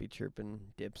like not be chirping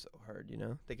dip so hard, you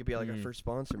know? They could be like our Mm. first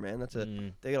sponsor, man.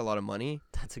 Mm, They got a lot of money.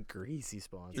 that's a greasy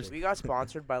sponsor. Dude, we got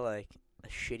sponsored by like a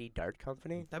shitty dart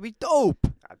company. That'd be dope.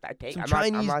 I take Some I'm not-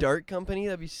 I'm Chinese not- dart company.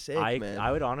 That'd be sick, man.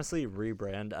 I would honestly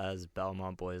rebrand as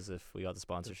Belmont Boys if we got the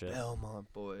sponsorship.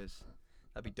 Belmont Boys.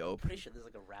 That'd be dope. Pretty sure there's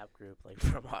like a rap group like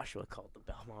from Oshawa called the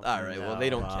Belmont. All right, well they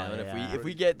don't No, count. yeah. If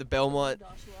we get the Belmont,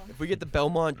 if we get the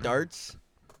Belmont darts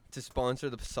to sponsor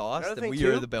the sauce, Another then thing we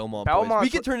too, are the Belmont Boys. Belmont's We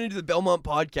could turn into the Belmont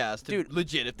podcast, Dude. dude.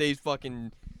 Legit, if they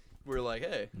fucking were like,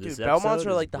 hey, This Dude, Belmonts episode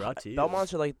are is like brought to you.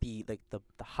 Belmonts are like the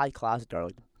high class dart.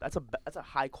 Like, that's a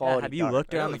high Yeah, quality. have you dart.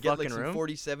 looked I know, around we the get like fucking some room?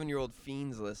 47-year-old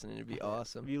fiends listening. It'd be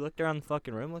awesome. Have you looked around the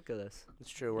fucking room? Look at this.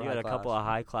 It's true. We're You got a high couple class. of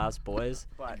high class boys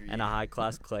But and a high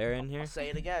class Claire in here. I'll say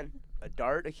it again. A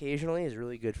dart occasionally is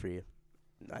really good for you.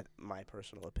 My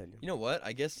personal opinion. You know what?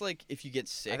 I guess like if you get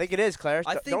sick, I think it is, Claire.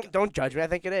 I think- Don't judge me. I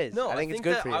think it is. no, I think it's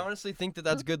good that, for you. I honestly think that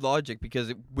that's good logic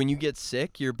because when you get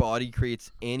sick, your body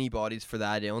creates antibodies for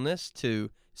that illness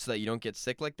so that you don't get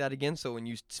sick like that again. So when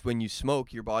you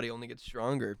smoke, your body only gets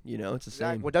stronger. You know, it's the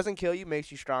Exactly. same. What doesn't kill you makes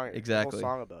you stronger. There's a Exactly. whole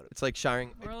song about it. It's like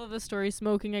showering. Moral of the story: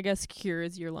 smoking, I guess,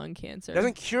 cures your lung cancer. It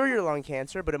doesn't cure your lung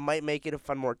cancer, but it might make it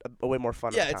a way more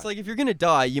fun. Yeah, it's like if you're gonna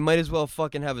die, you might as well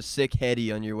fucking have a sick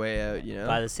heady on your way out. You know.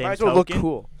 By the same might as well look token,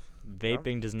 cool.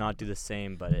 vaping does not do the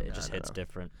same, but it just No, hits no.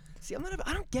 different. See, I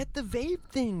don't get the vape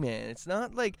thing, man. It's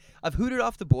not like I've hooted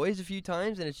off the boys a few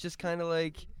times, and it's just kind of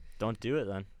like don't do it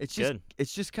then. It's just Good.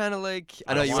 it's just kind of like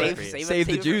I I know don't you want want it for you. save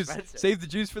the it for juice, Spencer. save the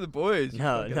juice for the boys.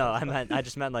 No, I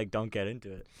just meant like don't get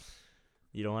into it.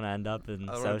 You don't want to end up in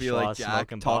I don't want South to be Schwa like Jack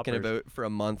smoking talking poppers. about for a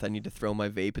month. I need to throw my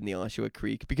vape in the Oshawa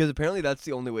Creek because apparently that's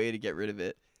the only way to get rid of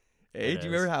it. Hey, It do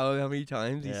you remember is. how many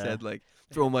times he Yeah. said like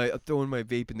I'm throwing my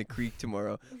vape in the creek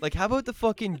tomorrow? Like how about the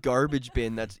fucking garbage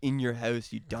bin that's in your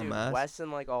house, you Dude, dumbass? Wes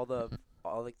and like all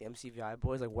like the MCVI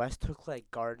boys, like Wes took like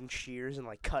garden shears and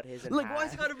like cut his in Like half.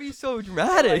 why's it gotta be so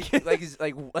dramatic?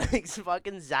 like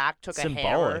fucking Zach took a hammer.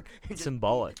 Symbolic. and just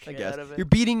Symbolic. beat the I shit guess out of it. you're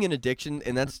beating an addiction,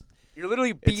 and that's You're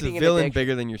literally it's beating a an villain addiction.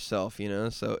 bigger than yourself, you know.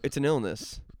 So it's an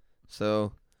illness.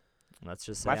 So Let's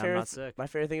just say My I'm favorite, not sick. my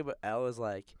favorite thing about Elle is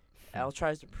like, Elle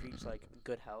tries to preach like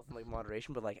good health and like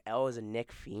moderation, but like Elle is a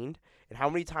Nick fiend. And how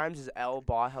many times has Elle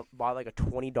bought like a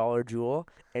 $20 jewel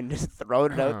and just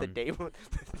thrown it out the day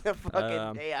the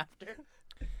fucking day after?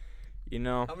 You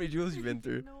know, how many jewels you been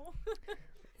through? No.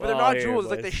 But they're Well, not here, jewels,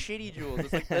 it's like the boys. shitty jewels.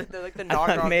 It's like they're like the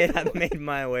I've knockoff. made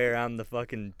my way around the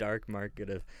fucking dark market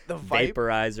of the vape.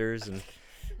 vaporizers and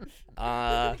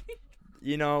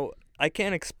you know, I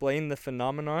can't explain the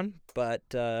phenomenon, but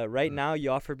right now you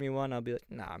offered me one, I'll be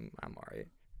like, nah, I'm alright.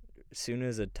 As soon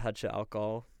as a touch of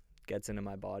alcohol gets into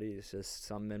my body, it's just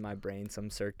something in my brain, some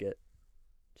circuit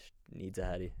just needs a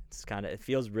heady. It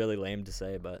feels really lame to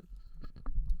say, but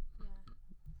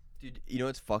Dude, you know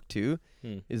what's fucked too?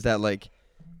 Hmm. Is that like,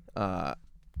 I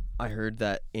heard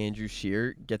that Andrew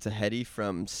Scheer gets a heady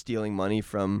from stealing money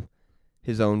from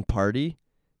his own party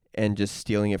and just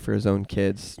stealing it for his own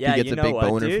kids. yeah, he gets you a know big what,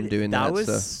 boner dude? from doing that that.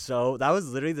 was So that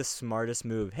was literally the smartest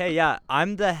move. Hey, yeah,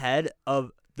 I'm the head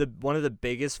of one of the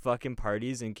biggest fucking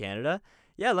parties in Canada.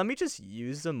 Yeah, let me just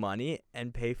use the money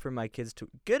and pay for my kids to.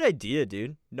 Good idea,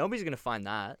 dude. Nobody's gonna find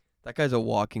that. that guy's a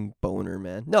walking boner,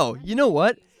 man. No, you know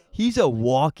what? He's a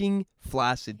walking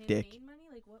flaccid dick. Campaign money?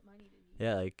 Like what money did he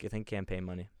Yeah, like I think campaign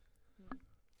money.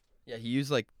 Yeah, he used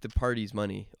like the party's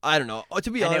money. I don't know.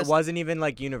 To be And honest, it wasn't even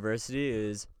like university; it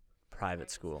was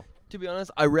private school.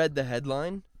 I read the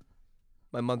headline.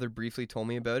 My mother briefly told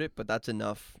me about it, but that's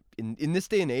enough. In this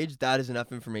day and age, that is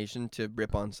enough information to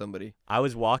rip on somebody. I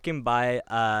was walking by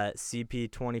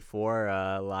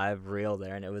CP24 live reel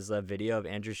there, and it was a video of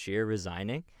Andrew Scheer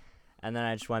resigning. And then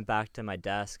I just went back to my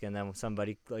desk, and then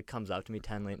somebody like comes up to me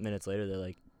 10 minutes later. They're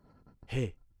like,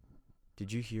 "Hey,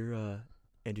 did you hear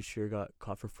Andrew Scheer got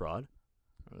caught for fraud?"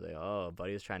 I was like, "Oh,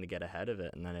 buddy was trying to get ahead of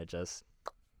it," and then it just.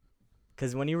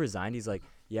 Because when he resigned, he's like,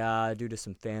 "Yeah, due to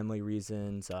some family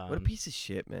reasons." What a piece of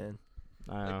shit, man.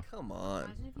 I don't know. Like, come on.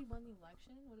 Imagine if he won the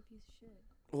election. What a piece of shit.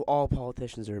 Well, all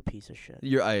politicians are a piece of shit.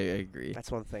 I agree.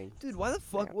 That's one thing. Dude, why the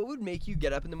fuck? Yeah. What would make you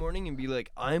get up in the morning and be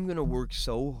like, I'm gonna work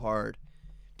so hard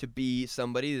to be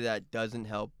somebody that doesn't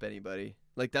help anybody?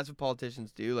 Like that's what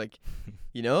politicians do. Like,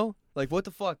 you know, like what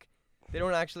the fuck? They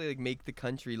don't actually like make the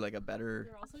country like a better.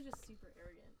 They're also just super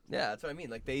arrogant. Yeah, that's what I mean.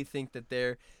 Like they think that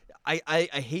they're. I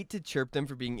hate to chirp them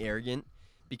for being arrogant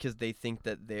because they think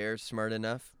that they're smart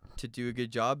enough to do a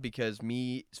good job. Because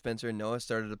me, Spencer, and Noah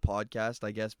started a podcast, I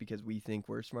guess, because we think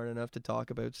we're smart enough to talk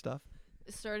about stuff.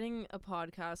 Starting a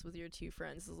podcast with your two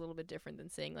friends is a little bit different than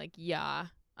saying like, yeah,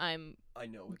 I'm I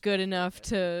know. good enough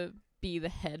to be the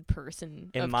head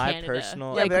person In of my Canada.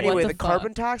 personal- Yeah, Like, but anyway, what the the carbon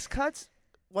fuck? tax cuts.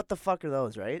 What the fuck are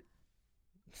those, right?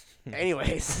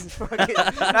 Anyways, fucking,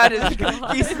 that is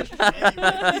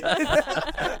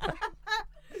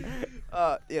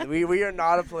yeah, we are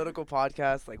not a political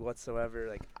podcast like whatsoever.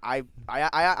 Like I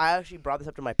actually brought this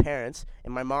up to my parents,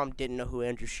 and my mom didn't know who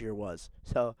Andrew Scheer was.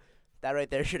 So that right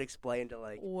there should explain to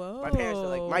like Whoa. my parents are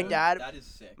like my dad. That is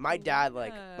sick. My dad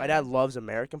my dad loves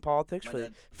American politics My for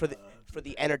dad- for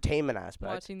the entertainment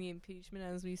aspect. Watching the impeachment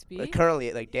as we speak. Like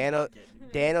currently, like Dano's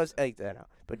like I don't know,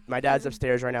 but my dad's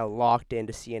upstairs right now, locked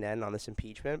into CNN on this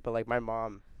impeachment. But like my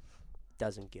mom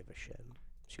doesn't give a shit.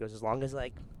 She goes, as long as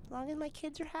my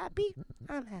kids are happy,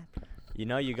 I'm happy. You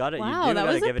know, you gotta Wow, you do that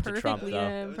gotta was give a it to Trump perfect though.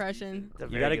 impression. It's a You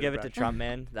very gotta good give it to impression. Trump,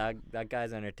 man. That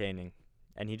guy's entertaining,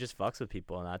 and he just fucks with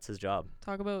people, and that's his job.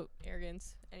 Talk about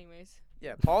arrogance. Anyways,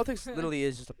 Yeah, politics literally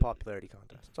is just a popularity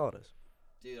contest. That's all it is.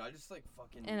 Dude, I just like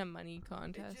fucking. and a money It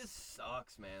contest. just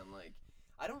sucks, man. Like,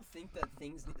 I don't think that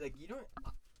things like you don't.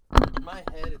 In my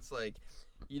head, it's like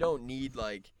you don't need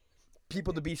like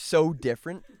people to be so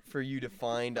different for you to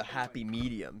find a happy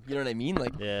medium. You know what I mean?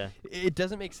 Like, Yeah. it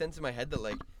doesn't make sense in my head that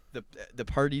like the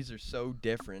parties are so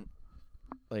different.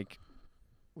 Like,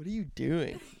 what are you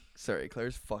doing? Sorry,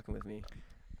 Claire's fucking with me.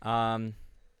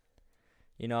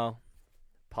 You know,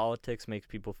 politics makes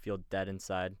people feel dead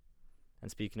inside.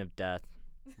 And speaking of death,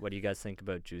 what do you guys think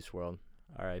about Juice WRLD?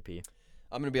 R.I.P.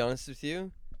 I'm gonna be honest with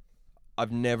you.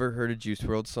 I've never heard a Juice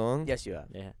WRLD song. Yes, you have.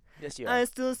 Yeah. Yes, you I have.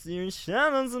 still see your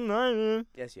shadows in my room.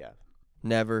 Yes, you have.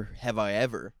 Never have I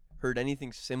ever heard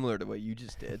anything similar to what you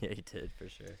just did. Yeah, you did for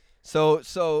sure. So,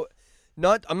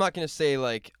 I'm not gonna say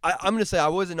like I'm gonna say I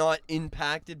was not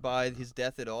impacted by his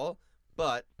death at all,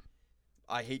 but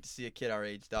I hate to see a kid our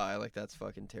age die. Like that's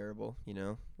fucking terrible. You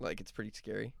know, like it's pretty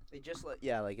scary. They just like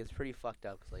it's pretty fucked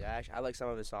up. 'Cause, like I like some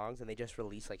of his songs, and they just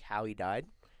released like how he died,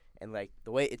 and like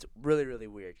the way it's really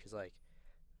weird. 'Cause like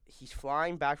he's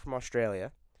flying back from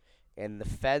Australia, and the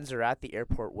feds are at the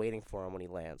airport waiting for him when he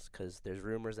lands. 'Cause there's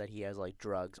rumors that he has like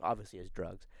drugs, obviously he has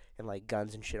drugs, and like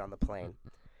guns and shit on the plane.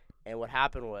 And what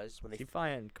happened was when Is they he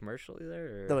flying commercially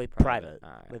there? Or no, like private.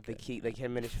 Ah, Like the okay. key, like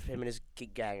him and his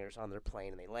gangers on their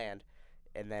plane, and they land,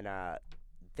 and then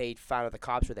they found out the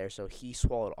cops were there, so he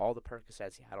swallowed all the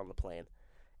Percocets he had on the plane,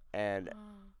 and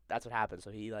that's what happened. So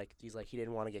he's like he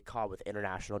didn't want to get caught with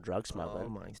international drug smuggling. Oh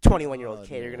my He's a 21-year-old God,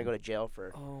 kid. You're gonna man. go to jail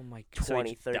for. Oh my!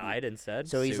 20, 30. died instead.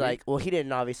 So he's Sued? like, well, he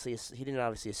didn't obviously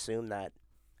assume that.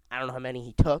 I don't know how many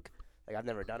he took. Like I've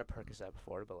never done a Percocet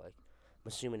before, but like I'm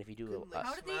assuming if you do. Couldn't, like,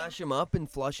 How did they- smash him up and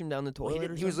flush him down the Well,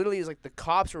 toilet. he was literally like the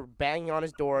cops were banging on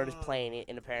his door in his plane,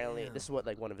 and apparently this is what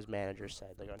like one of his managers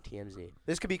said, like on TMZ.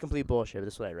 This could be complete bullshit, but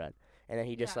this is what I read. And then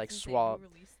he just like swallowed,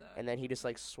 and then he just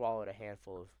like swallowed a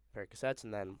handful of Percocets,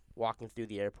 and then walking through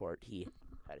the airport, he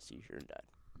had a seizure and died.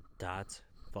 That's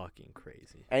fucking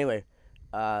crazy. Anyway,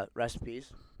 rest in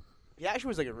peace. He actually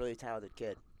was like a really talented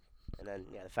kid, and then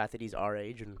the fact that he's our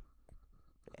age and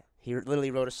he literally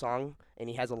wrote a song, and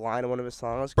he has a line in one of his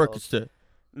songs. Called, Percocet.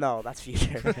 No, that's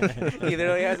Future. He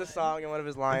literally has a song in one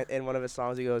of his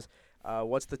songs. He goes,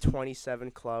 "What's the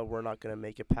 27 club? We're not gonna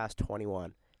make it past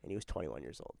 21." And he was 21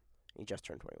 years old. He just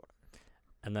turned 21.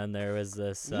 And then there was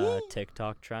this Yeah.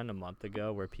 TikTok trend a month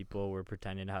ago where people were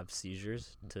pretending to have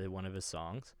seizures to one of his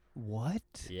songs.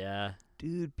 What? Yeah.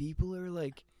 Dude, people are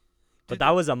like. But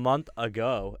that was a month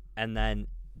ago, and then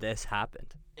this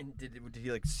happened. And did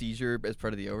he like seizure as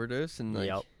part of the overdose? And like,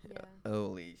 Yep.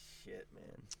 holy shit,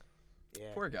 man.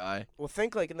 Yeah. Poor guy. Well,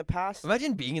 think like in the past.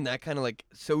 Imagine being in that kind of like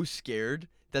so scared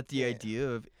that the Yeah. idea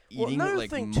of Well, eating another like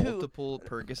thing, too- multiple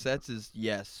Percocets is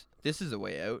yes, this is a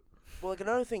way out. Well, like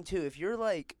another thing too, if you're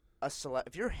like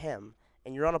if you're him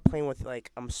and you're on a plane with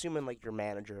like I'm assuming like your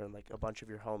manager and like a bunch of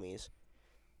your homies.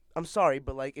 I'm sorry,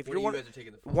 but like if you're guys are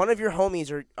taking the one of your homies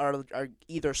are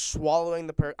either swallowing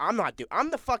the I'm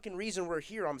the fucking reason we're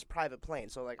here on this private plane.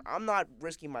 So like I'm not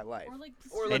risking my life. Or like,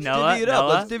 Or Hey, let's Noah, divvy it up. Noah?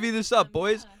 Let's divvy this up,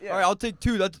 boys. Yeah. All right, I'll take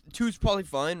two. Two's probably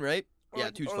fine, right? Or Yeah,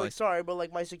 like- two's or fine. like, sorry, but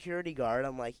like my security guard,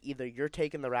 I'm like either you're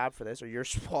taking the rap for this or you're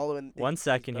swallowing. One these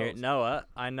second here. pills. Noah,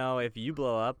 I know if you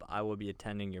blow up, I will be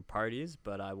attending your parties,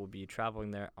 but I will be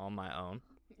traveling there on my own.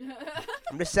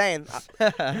 I'm just saying.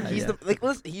 He's Yeah.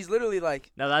 listen, he's literally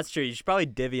like No, that's true. You should probably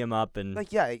divvy him up and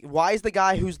why is the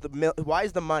guy who's why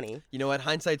is the money? You know what?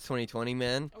 Hindsight's 2020,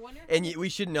 man. I wonder if And we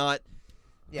should not.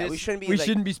 Yeah, we this- shouldn't be. We like,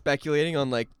 shouldn't be speculating on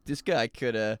like this guy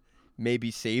could have maybe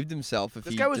saved himself if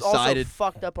This he guy was decided. also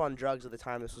fucked up on drugs at the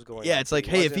time this was going on. Yeah, it's like,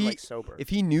 He hey, if wasn't, he- like, sober. If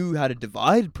he knew how to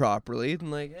divide properly,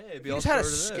 then like, hey, If he just had a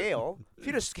scale, if he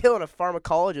had a scale and a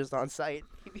pharmacologist on site,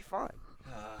 he'd be fine.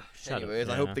 Shut up, Anyways,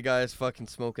 I Nana. hope the guy's fucking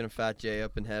smoking a fat J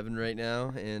up in heaven right now,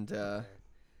 and Yeah.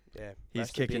 he's rest in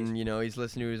peace. kicking. You know, he's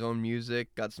listening to his own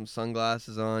music, got some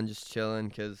sunglasses on, just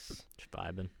chilling. Cause just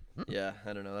vibing. yeah,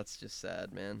 I don't know. That's just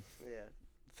sad, man. Yeah.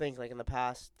 Think like in the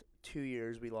past 2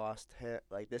 years we lost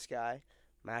like this guy,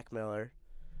 Mac Miller,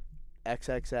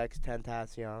 XXX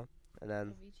Tentacion, and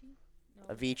then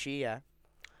Avicii. Yeah.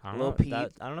 I don't Lil know. Peep. I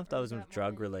don't know if that was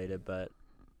drug related, but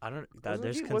I don't. Wasn't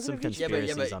There's Avicii- wasn't some Avicii- Yeah,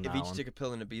 conspiracies but on that Avicii one. took a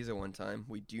pill in Ibiza one time.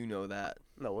 We do know that.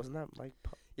 No, wasn't that Mike?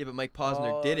 Yeah, but Mike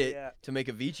Posner did it to make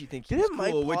Avicii think he was Didn't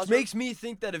Mike cool, which Posner- makes me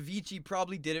think that Avicii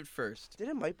probably did it first.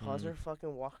 Didn't Mike Posner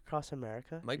fucking walk across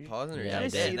America? Mike Did you- Posner, Yeah, yeah, he he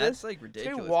did. did. See That's this? like This guy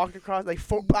ridiculous. walked across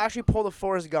actually pulled a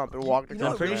Forrest Gump and walked You across.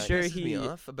 know I'm pretty what sure pisses me he-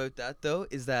 off about that though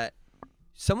is that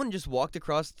someone just walked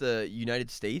across the United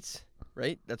States,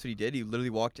 right? That's what he did. He literally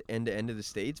walked end to end of the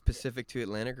states, Pacific to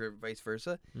Atlantic, or vice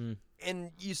versa. Mm.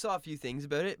 And you saw a few things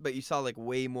about it, but you saw like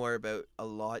way more about a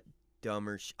lot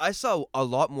dumber. I saw a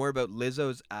lot more about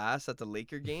Lizzo's ass at the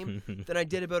Laker game than I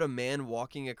did about a man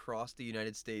walking across the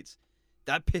United States.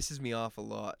 That pisses me off a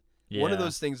lot. One of Yeah.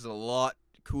 those things is a lot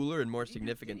cooler and more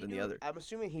significant than the other. I'm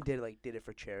assuming he did it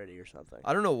for charity or something.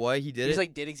 I don't know why he did He's it.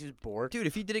 like did it 'cause he was bored. Dude,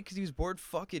 if he did it because he was bored,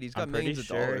 fuck it. He's got I'm pretty millions of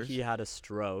sure dollars. he had a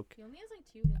stroke. He only has like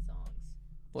 2 hit songs.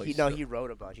 Well, He he's still- he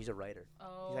wrote a bunch. He's a writer.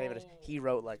 Oh. He's not even he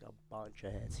wrote like a bunch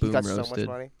of hits. Boom He's got so roasted. much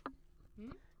money.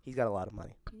 Hmm? He's got a lot of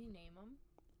money. Can you name them?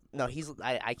 No,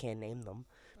 I can't name them.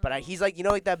 But he's like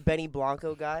like that Benny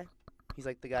Blanco guy. He's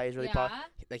like the guy who's really yeah.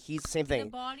 like he's the same The thing.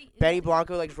 body. Benny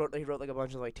Blanco like he wrote like a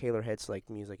bunch of like Taylor hits like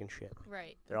music and shit.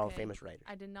 Right. They're all okay. famous writers.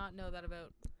 I did not know that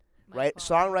about. my Right,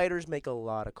 father. songwriters make a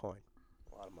lot of coin,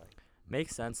 a lot of money.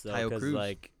 Makes sense though, Kyle because Cruz.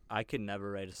 like I could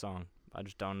never write a song. I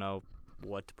just don't know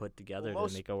what to put together Well,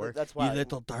 to make it work. That's You why.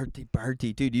 little dirty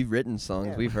party, dude. You've written songs.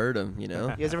 Yeah. We've heard them. You know.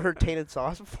 You guys ever heard Tainted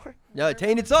Sauce before? Yeah,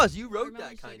 Tainted Sauce. You wrote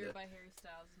Watermelon that kind Sugar of. by Harry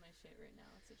Styles is my shit right now.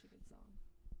 It's such a good song.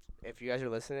 If you guys are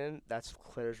listening, that's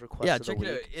Claire's request. Yeah, of the check it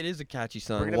out. week. It is a catchy We're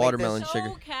song. gonna make Watermelon this- sugar.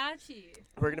 So catchy.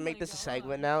 We're Oh gonna make my this a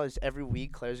segment God. now. Is every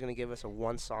week Claire's gonna give us a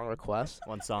one song request,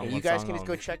 One song. and one you guys song can just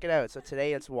go only. check it out. So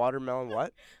today it's Watermelon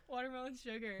what? Watermelon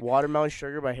Sugar. Watermelon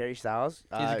Sugar by Harry Styles.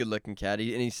 He's a good-looking cat,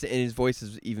 and his voice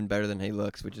is even better than he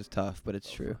looks, which is tough, but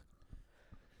it's true.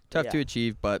 Tough to Yeah.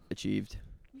 achieve, but achieved.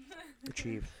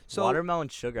 Achieved. So Watermelon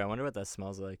sugar. I wonder what that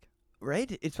smells like.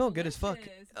 right, it smelled good as fuck.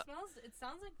 Delicious. It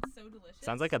sounds like so delicious.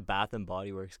 Sounds like a Bath and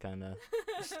Body Works kind of.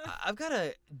 I've got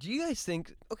a. Do you guys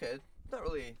think? Okay, not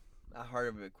really a hard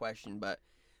of a question, but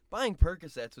buying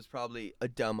Percocets was probably a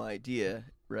dumb idea,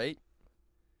 right?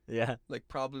 Yeah. Like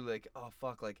probably like, oh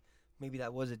fuck, like maybe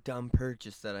that was a dumb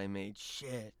purchase that I made.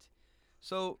 Shit.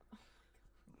 So,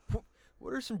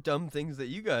 what are some dumb things that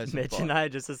you guys have Mitch bought? and I,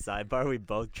 just a sidebar, we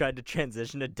both tried to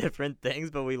transition to different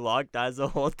things, but we locked eyes the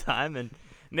whole time, and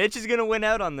Mitch is going to win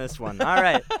out on this one. All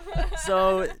right.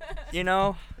 So,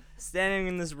 standing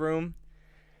in this room,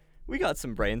 we got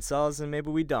some brain cells, and maybe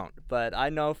we don't. But I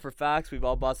know for facts we've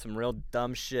all bought some real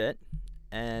dumb shit,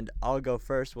 and I'll go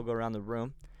first. We'll go around the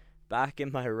room. Back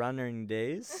in my running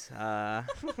days,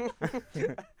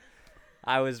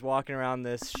 I was walking around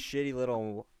this shitty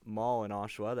little mall in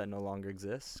Oshawa that no longer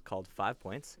exists called 5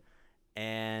 Points,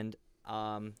 and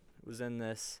it was in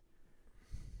this.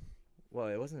 Well,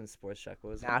 it wasn't in Sports Check.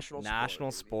 What was National it? Sport, National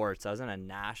maybe. Sports. I was in a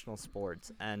National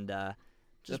Sports and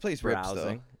just place rips, though.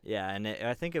 browsing. Yeah, and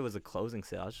I think it was a closing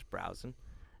sale. I was just browsing,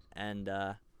 and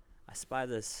I spy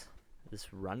this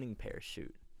running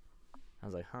parachute. I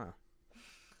was like, huh.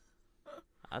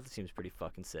 That seems pretty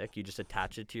fucking sick. You just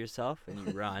attach it to yourself and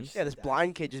you run. Yeah, this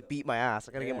blind kid just beat my ass.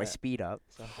 I gotta get my Yeah. speed up.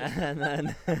 So. And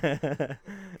then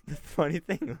the funny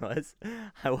thing was,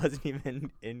 I wasn't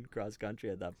even in cross country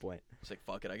at that point. It's like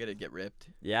fuck it, I gotta get ripped.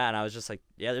 Yeah, and I was just like,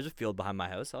 yeah, there's a field behind my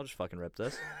house. I'll just fucking rip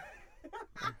this.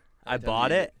 I Time to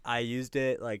bought use it. I used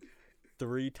it like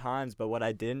 3 times, but what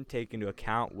I didn't take into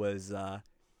account was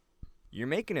you're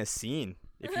making a scene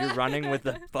if you're running with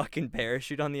a fucking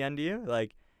parachute on the end of you.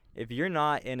 Like, if you're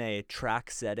not in a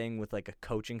track setting with like a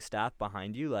coaching staff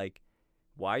behind you, like,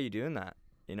 why are you doing that?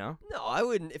 You know? No, I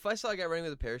wouldn't. If I saw a guy running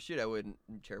with a parachute, I wouldn't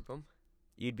chirp him.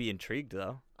 You'd be intrigued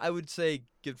though. I would say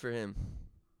good for him.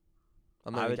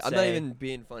 I'm I not, would I'm not say- even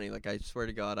being funny. Like, I swear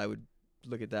to God, I would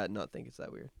look at that and not think it's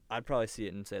that weird. I'd probably see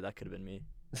it and say that could have been me.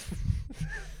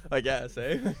 I guess,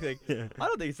 eh? Like, Yeah. I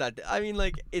don't think it's that. I mean,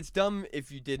 like, it's dumb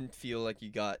if you didn't feel like you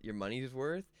got your money's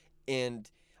worth, and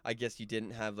I guess you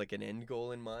didn't have like an end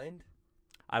goal in mind.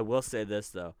 I will say this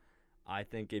though. I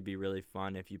think it'd be really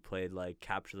fun if you played like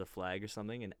capture the flag or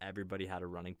something, and everybody had a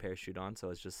running parachute on. So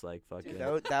it's just like fucking.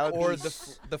 That would Or be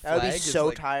the that flag would be is so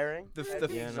like, tiring. the- That'd the-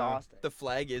 be Yeah, no. exhausting. the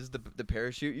flag is the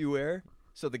parachute you wear.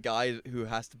 So the guy who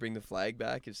has to bring the flag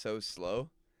back is so slow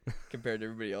compared to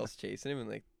everybody else chasing him, and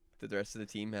like the rest of the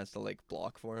team has to like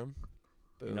block for him.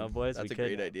 You know, Boom. boys, that's we a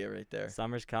could- great idea right there.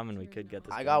 Summer's coming. We could get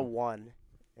this. I got going. one,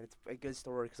 and it's a good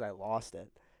story because I lost it.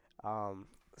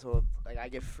 So like I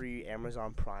get free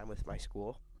Amazon Prime with my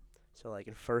school. So like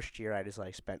in first year, I just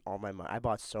like spent all my money. I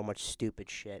bought so much stupid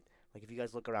shit. Like if you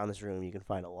guys look around this room, you can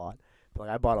find a lot. But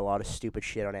like I bought a lot of stupid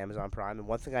shit on Amazon Prime, and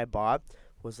one thing I bought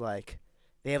was like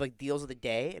they have like deals of the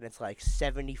day, and it's like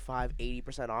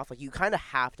 75-80% off. Like you kind of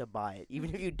have to buy it,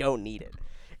 even if you don't need it.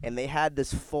 And they had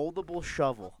this foldable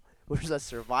shovel, which is a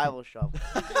survival shovel.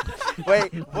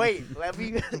 wait, let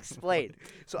me explain.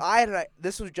 So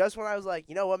this was just when I was like,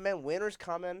 you know what, man, winter's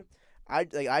coming. I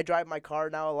drive my car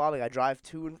now a lot. Like I drive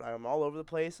I'm all over the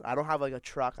place. I don't have like a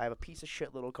truck. I have a piece of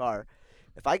shit little car.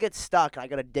 If I get stuck and I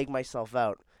gotta dig myself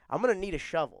out, I'm gonna need a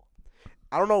shovel.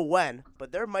 I don't know when,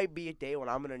 but there might be a day when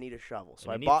I'm gonna need a shovel. So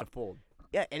And I it needs bought. to fold.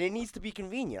 Yeah, and it needs to be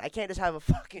convenient. I can't just have a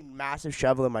fucking massive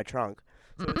shovel in my trunk.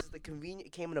 So this is the convenient.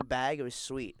 It came in a bag. It was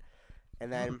sweet,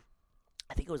 and then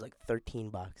I think it was like $13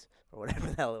 or whatever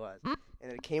the hell it was.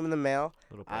 And it came in the mail.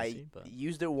 A little I pricey, but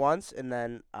used it once, and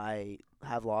then I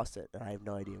have lost it, and I have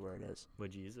no idea where it is.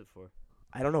 what'd you use it for?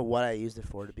 I don't know what I used it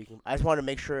for. I just wanted to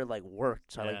make sure it like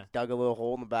worked. So I Yeah. like dug a little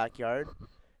hole in the backyard,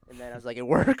 and then I was like, it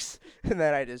works. And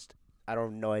then I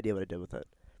don't have no idea what I did with it.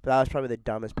 But that was probably the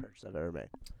dumbest purchase I've ever made.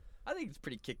 I think it's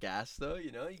pretty kick-ass though.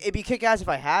 You know, It'd be kick ass if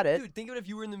I had it. dude, think of it if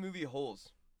you were in the movie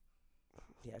Holes.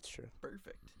 Yeah, it's true.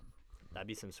 Perfect. That'd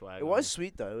be some swag. It was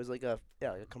sweet though. It was like a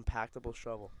compactable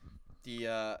shovel.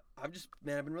 I've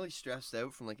been really stressed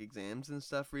out from like exams and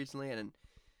stuff recently, and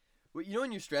well, you know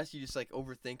when you're stressed, you just like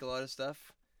overthink a lot of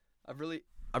stuff. I've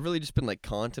really just been like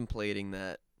contemplating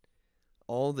that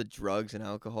all the drugs and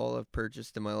alcohol I've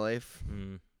purchased in my life,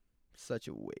 such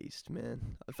a waste,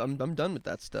 man. I'm done with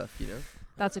that stuff, you know.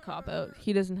 That's a cop out.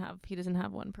 He doesn't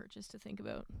have one purchase to think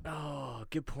about. Oh,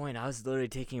 good point. I was literally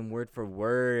taking him word for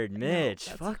word, Mitch.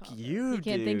 that's a Fuck cop-out. you, You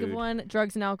can't think of one.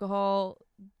 Drugs and alcohol,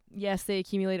 yes, they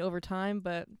accumulate over time,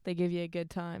 but they give you a good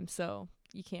time, so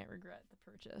you can't regret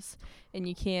the purchase. And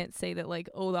you can't say that like,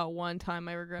 oh, that one time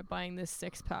I regret buying this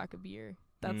 6-pack of beer.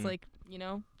 That's like, you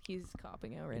know, he's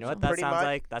copping out right You know now. what that Pretty sounds much.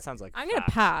 like? That sounds like. I'm gonna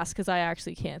facts. pass because I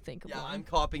actually can't think of Yeah, one. I'm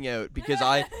copping out because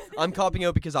I'm copping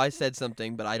out because I said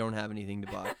something, but I don't have anything to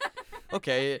buy.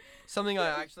 Okay, something I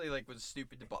actually like was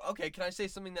stupid to buy. Okay, can I say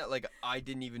something that like I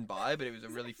didn't even buy, but it was a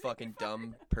really fucking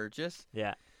dumb purchase?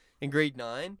 Yeah. In grade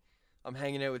 9, I'm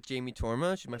hanging out with Jamie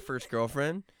Torma. She's my first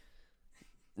girlfriend.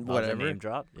 Love the Whatever. name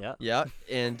drop. Yeah. Yeah,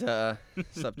 and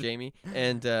sup, Jamie?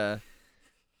 And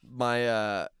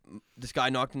this guy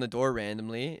knocked on the door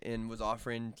randomly and was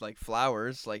offering like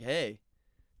flowers, like, "Hey,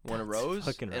 want a That's rose?"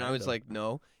 fucking And I was random. like,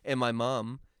 "No." And my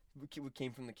mom, who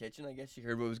came from the kitchen, I guess she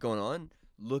heard what was going on,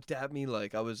 looked at me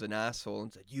like I was an asshole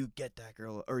and said, "You get that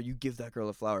girl, or you give that girl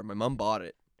a flower." My mom bought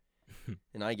it,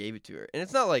 and I gave it to her. And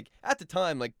it's not like at the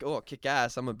time, like, "Oh, kick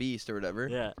ass, I'm a beast" or whatever.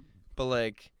 Yeah. But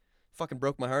like, fucking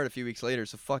broke my heart a few weeks later.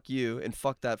 So fuck you and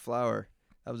fuck that flower.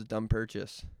 That was a dumb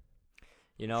purchase.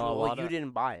 You know, a Well, lot you of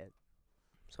didn't buy it,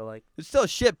 so like. It's still a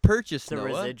shit purchase, it's a Noah.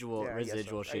 residual Yeah, I guess so.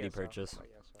 residual I shitty guess so. purchase. I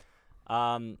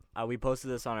guess so. We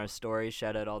posted this on our story.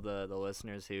 Shout out all the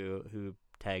listeners who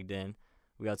tagged in.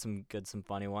 We got some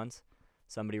funny ones.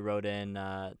 Somebody wrote in,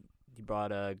 he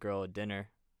brought a girl a dinner.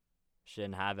 She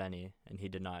didn't have any, and he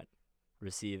did not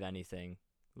receive anything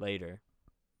later.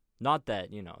 Not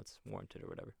that, you know, it's warranted or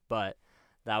whatever, but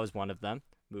that was one of them.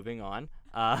 Moving on.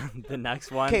 The next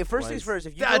one. Okay, first things was-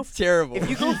 first. That's terrible. If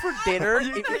you go for dinner,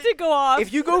 to go off.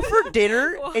 if you go for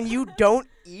dinner and you don't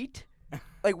eat,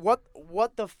 like what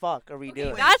the fuck are we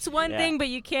doing? That's one Yeah. thing, but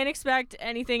you can't expect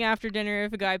anything after dinner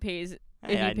if a guy pays.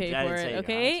 Hey, If you pay I for didn't it, say you had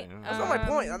okay? to. That's not my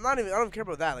point. I don't care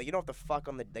about that. Like you don't have to fuck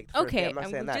on the like, first day. Okay, I'm not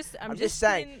saying that. I'm just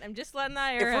saying. I'm just letting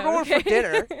that If air we're out, going for okay?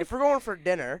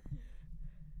 dinner,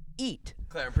 eat.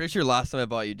 Claire, I'm pretty sure last time I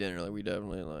bought you dinner, like we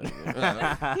definitely like.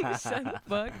 Shut the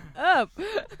fuck up.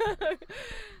 Oh,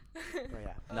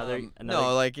 yeah. Another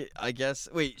No, like I guess.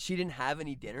 Wait, she didn't have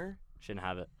any dinner. shouldn't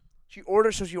have it. She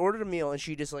ordered a meal and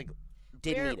she just like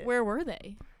didn't eat it. Where were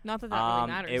they? Not that really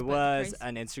matters. It but the was price-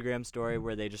 an Instagram story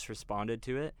where they just responded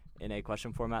to it in a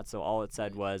question format. So all it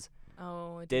said was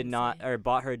Oh, it did didn't not say. or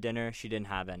bought her dinner. She didn't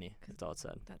have any. That's all it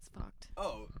said. That's fucked.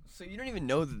 Oh, so you don't even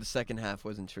know that the second half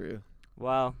wasn't true,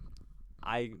 Well,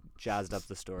 I jazzed up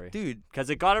the story dude. because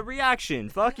it got a reaction.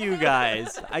 Fuck you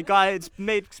guys. It's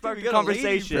sparked We a got a lady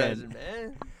conversation. present,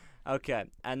 man. Okay,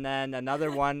 and then another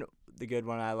one. The good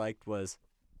one I liked was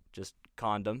just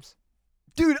condoms.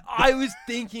 Dude, I was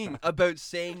thinking about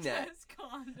saying that. Just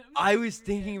condoms I was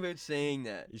thinking about saying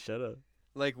that. You should have.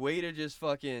 Like, way to just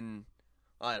fucking,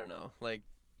 I don't know. Like,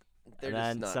 they're And just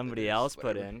then not, somebody they're just else put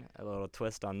whatever. in a little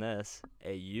twist on this: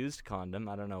 a used condom.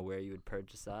 I don't know where you would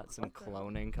purchase that. Some What the hell?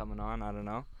 cloning coming on. I don't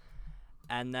know.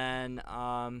 And then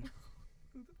Who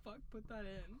the fuck put that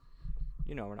in?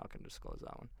 you know, we're not gonna disclose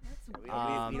that one. That's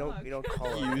We don't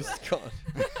call it. Used con.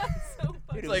 so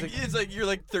Dude, It's it was like, like- it's like you're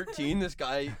like 13. This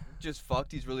guy just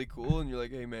fucked. He's really cool, and you're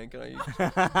like, hey man, can I use?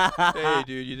 Hey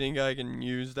dude, you think I can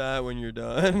use that when you're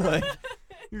done? Like,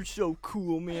 You're so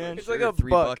cool, man. It's Sure, like a $3,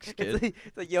 book. kid.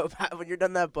 It's like, yo, Pat, when you're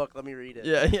done that book, let me read it.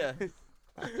 yeah, yeah.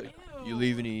 Ew. You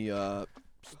leave any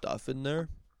stuff in there?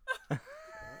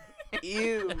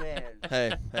 Ew, man.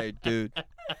 Hey, dude.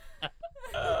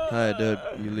 Hey, dude.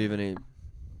 You leave any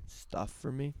stuff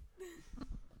for me?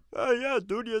 Yeah,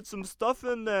 dude, you had some stuff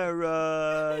in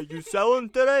there. You selling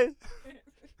today?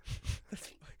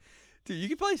 Dude, you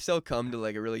could probably sell cum to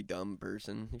like a really dumb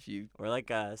person if you. Or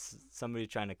like somebody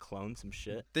trying to clone some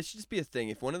shit. This should just be a thing.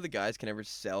 If one of the guys can ever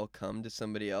sell cum to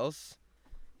somebody else,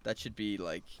 that should be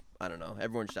like, I don't know.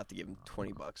 Everyone should have to give him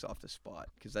 $20 off the spot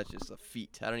because that's just a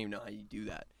feat. I don't even know how you do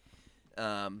that.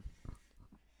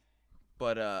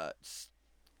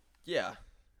 Yeah.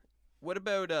 What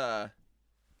about So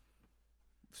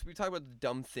we talk about the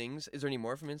dumb things. Is there any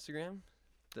more from Instagram?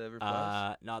 The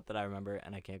replies. Not that I remember,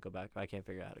 and I can't go back. I can't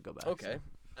figure out how to go back. Okay.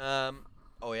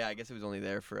 Oh yeah, I guess it was only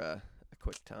there for a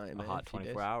quick time. So. A hot few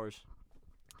 24 days. hours.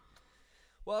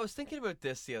 Well, I was thinking about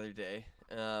this the other day.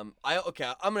 I'm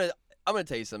gonna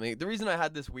tell you something. The reason I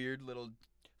had this weird little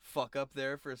fuck up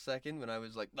there for a second when I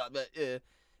was like, blah, blah, it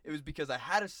was because I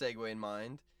had a segue in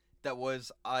mind that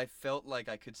was I felt like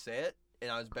I could say it,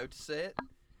 and I was about to say it.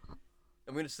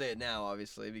 I'm going to say it now,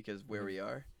 obviously, because where we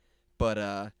are.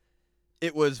 But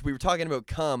it was, we were talking about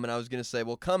cum, and I was going to say,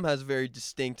 well, cum has a very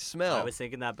distinct smell. I was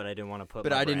thinking that, but I didn't want to put.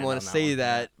 But I didn't want to say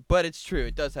that. But it's true.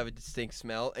 It does have a distinct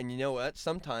smell. And you know what?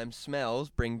 Sometimes smells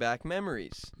bring back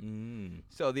memories.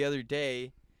 So the other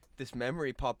day, this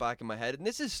memory popped back in my head. And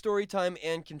this is story time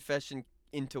and confession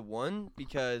into one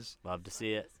because... Love to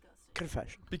see it.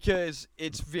 Confession. Because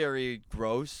it's very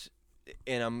gross.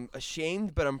 And I'm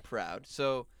ashamed, but I'm proud.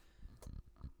 So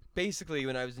basically,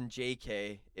 when I was in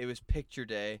JK, it was picture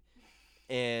day.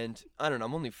 And I don't know,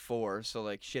 I'm only 4, so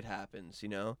like shit happens, you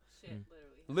know? Shit,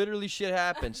 Literally shit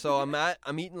happens. So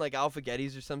I'm eating like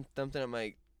alphagettis or something at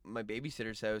my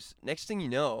babysitter's house. Next thing you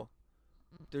know,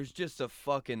 there's just a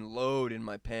fucking load in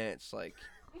my pants. Like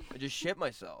I just shit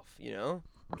myself, you know?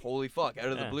 Holy fuck, out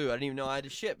of the blue. I didn't even know I had to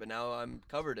shit, but now I'm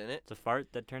covered in it. It's a fart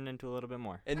that turned into a little bit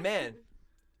more. And man,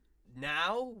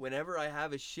 now whenever I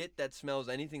have a shit that smells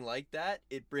anything like that,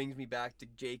 it brings me back to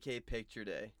JK picture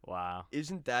day. Wow.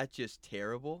 Isn't that just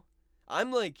terrible?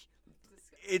 I'm like,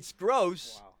 it's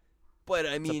gross. Wow. But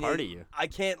I mean, it's a part of you. I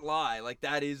can't lie. Like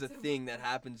that is a thing that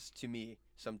happens to me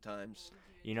sometimes.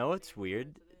 You know what's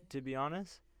weird, to be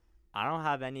honest? I don't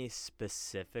have any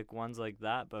specific ones like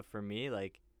that, but for me,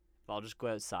 like, if I'll just go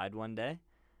outside one day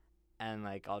and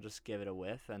like I'll just give it a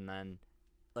whiff, and then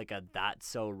like a That's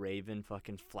So Raven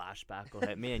fucking flashback will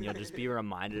hit me, and you'll just be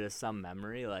reminded of some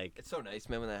memory. Like, It's so nice,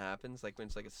 man, when that happens. Like when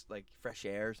it's like like fresh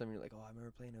air or something. You're like, oh, I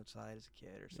remember playing outside as a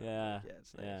kid or something. Yeah, Yeah,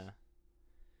 it's nice. yeah,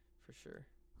 For sure.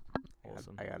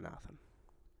 wholesome. I got nothing.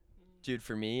 Dude,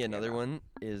 for me, another one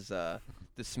is the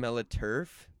smell of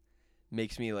turf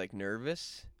makes me like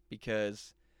nervous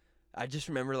because I just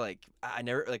remember like I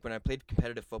never like when I played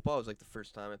competitive football, it was like the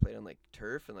first time I played on like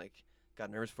turf and like got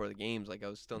nervous before the games. Like I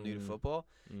was still new to football,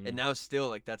 and now still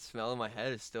like that smell in my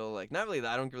head is still like not really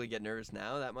that I don't really get nervous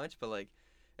now that much, but like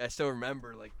I still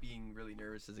remember like being really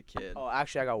nervous as a kid. Oh,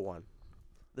 actually, I got one.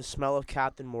 The smell of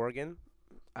Captain Morgan,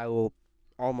 I will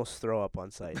almost throw up on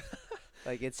sight.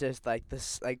 Like it's just like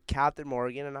this, like Captain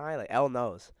Morgan and I, like Elle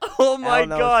knows. Oh my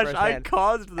knows gosh, I firsthand.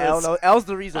 caused this. Elle knows. Elle's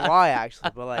the reason why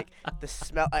actually, but like the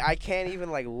smell, like, I can't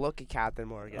even like look at Captain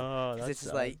Morgan. Oh, Cause that's it's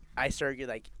just like I start get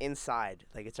like inside,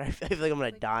 like it's I feel like I'm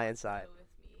gonna die inside. With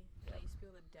me. I used to be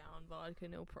able to down vodka,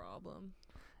 no problem.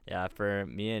 Yeah, for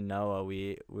me and Noah,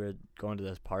 we were going to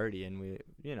this party, and we're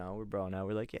broing out.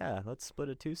 We're like, yeah, let's split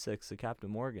a 2-6 of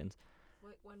Captain Morgan's.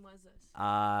 When was this?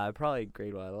 Probably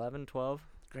grade 11, 12.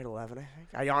 Grade 11, I think.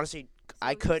 I honestly,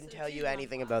 I couldn't tell you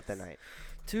anything about the night.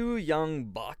 2 young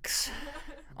bucks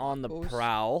on the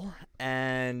prowl,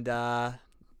 and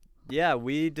yeah,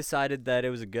 we decided that it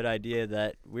was a good idea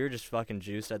that we were just fucking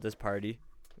juiced at this party.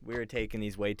 We were taking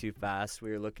these way too fast. We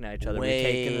were looking at each other. We were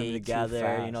taking them Way too together. You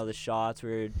fast. know, the shots.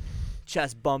 We were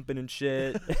chest bumping and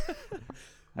shit. I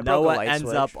broke a Noah light ends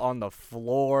switch. up on the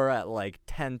floor at like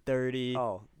 10:30.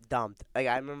 Oh, dumped. Like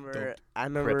I remember,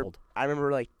 Crippled. I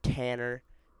remember like Tanner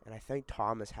and I think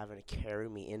Thomas having to carry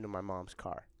me into my mom's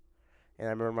car. And I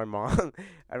remember my mom.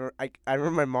 I remember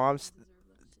my mom's.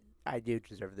 I do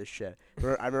deserve this shit. I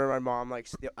remember my mom like.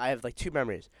 I have like 2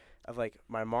 memories of like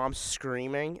my mom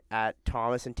screaming at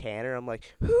Thomas and Tanner. I'm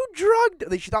like, who drugged?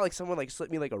 Like she thought like someone like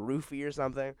slipped me like a roofie or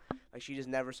something. Like she just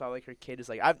never saw like her kid is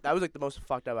like. That was like the most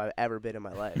fucked up I've ever been in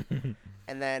my life.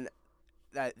 And then,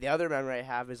 the other memory I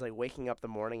have is like waking up the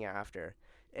morning after.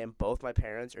 And both my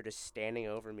parents are just standing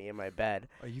over me in my bed.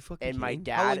 Are you fucking And my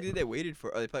kidding? How long dad- did they waited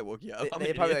for? Oh, they probably woke you up.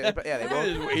 They probably they They both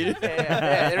just waited.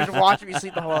 yeah, they're just watching me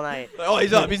sleep the whole night. Oh,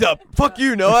 he's up. He's up. Fuck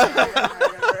you, Noah.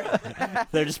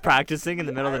 They're just practicing in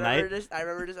the middle of the night. I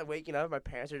remember just waking up. My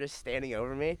parents are just standing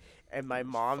over me, and my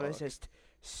mom is just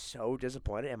so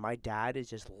disappointed, and my dad is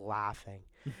just laughing.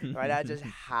 My dad's just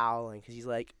howling because he's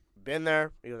like, "Been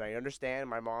there." He goes, "I understand."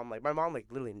 My mom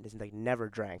literally doesn't like never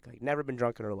drank, like never been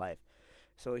drunk in her life.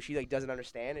 So she like doesn't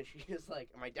understand, and she's like,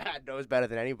 my dad knows better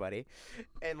than anybody,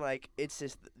 and like it's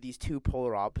just these 2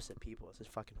 polar opposite people. It's just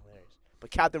fucking hilarious.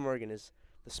 But Captain Morgan is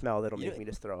the smell that'll make me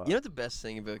just throw up. You know what the best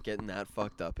thing about getting that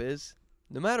fucked up is?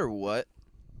 No matter what,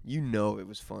 you know it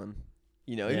was fun.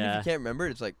 You know, even if Yeah. you can't remember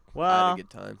it, it's like, I Well, had a good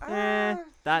time.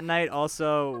 that night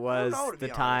also I was don't know, to the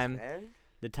be honest, time. man.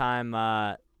 The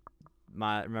time.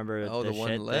 Remember Oh, the the one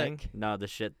shit thing? lick? No, the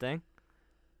shit thing.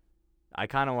 I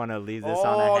kind of want to leave this Oh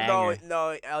on a hanger.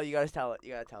 no, El, you gotta tell it.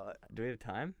 You gotta tell it. Do we have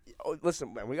time? Oh,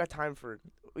 listen, man, we got time for.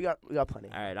 We got plenty.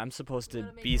 All right, I'm supposed to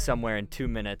gotta make be her somewhere in 2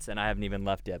 minutes, and I haven't even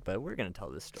left yet. But we're gonna tell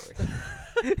this story.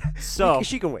 So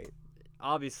she can wait.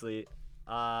 obviously,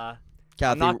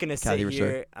 Kathy, I'm not gonna Kathy, sit we're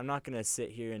sorry. here. I'm not gonna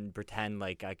sit here and pretend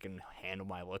like I can handle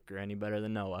my liquor any better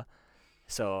than Noah.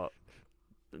 So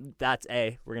that's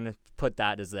A. We're gonna put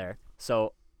that as there.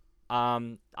 So,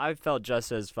 I felt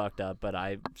just as fucked up, but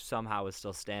I somehow was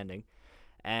still standing,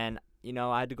 and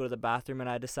I had to go to the bathroom, and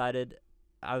I decided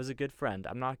I was a good friend.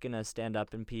 I'm not gonna stand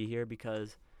up and pee here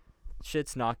because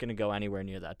shit's not gonna go anywhere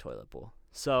near that toilet bowl.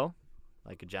 So,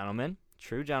 like a gentleman,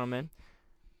 true gentleman.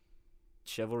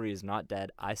 Chivalry is not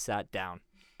dead. I sat down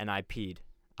and I peed.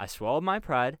 I swallowed my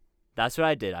pride. That's what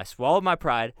I did. I swallowed my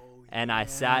pride and I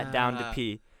sat down to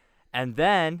pee. And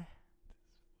then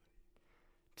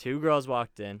 2 girls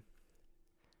walked in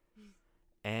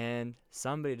and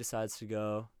somebody decides to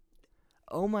go,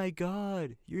 "Oh my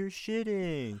God, you're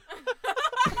shitting."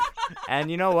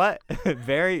 And you know what?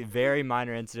 Very, very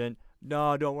minor incident.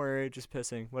 No, don't worry, just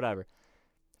pissing, whatever.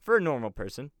 For a normal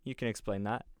person, you can explain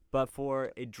that. But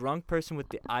for a drunk person with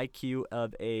the IQ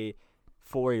of a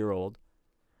 4-year-old,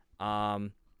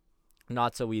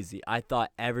 not so easy. I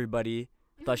thought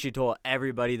she told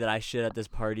everybody that I shit at this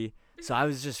party. So I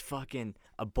was just fucking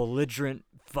a belligerent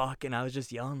fuck, and I was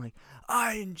just yelling like,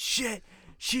 "I didn't shit.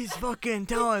 She's fucking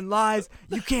telling lies.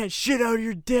 You can't shit out of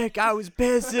your dick. I was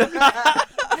pissing."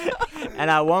 And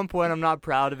at one point, I'm not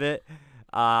proud of it.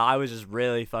 I was just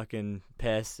really fucking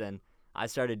pissed, and I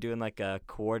started doing like a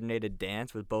coordinated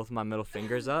dance with both of my middle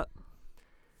fingers up.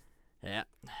 Yeah,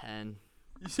 and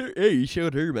You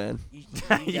showed her, man. You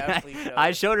yeah, definitely showed I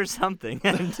it. showed her something.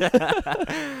 And,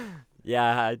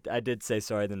 yeah, I did say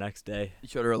sorry the next day. You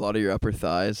showed her a lot of your upper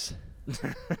thighs.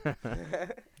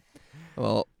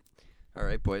 Well, all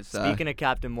right, boys. Speaking of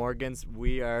Captain Morgan's,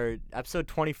 episode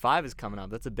 25 is coming up.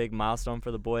 That's a big milestone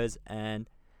for the boys, and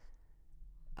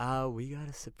we got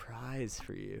a surprise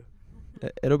for you.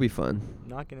 It'll be fun. I'm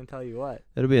not gonna tell you what.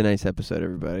 It'll be a nice episode,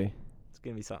 everybody. It's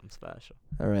gonna be something special.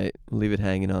 All right, leave it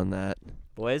hanging on that.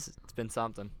 Boys, it's been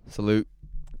something. Salute.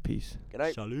 Peace. Good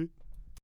night. Salut.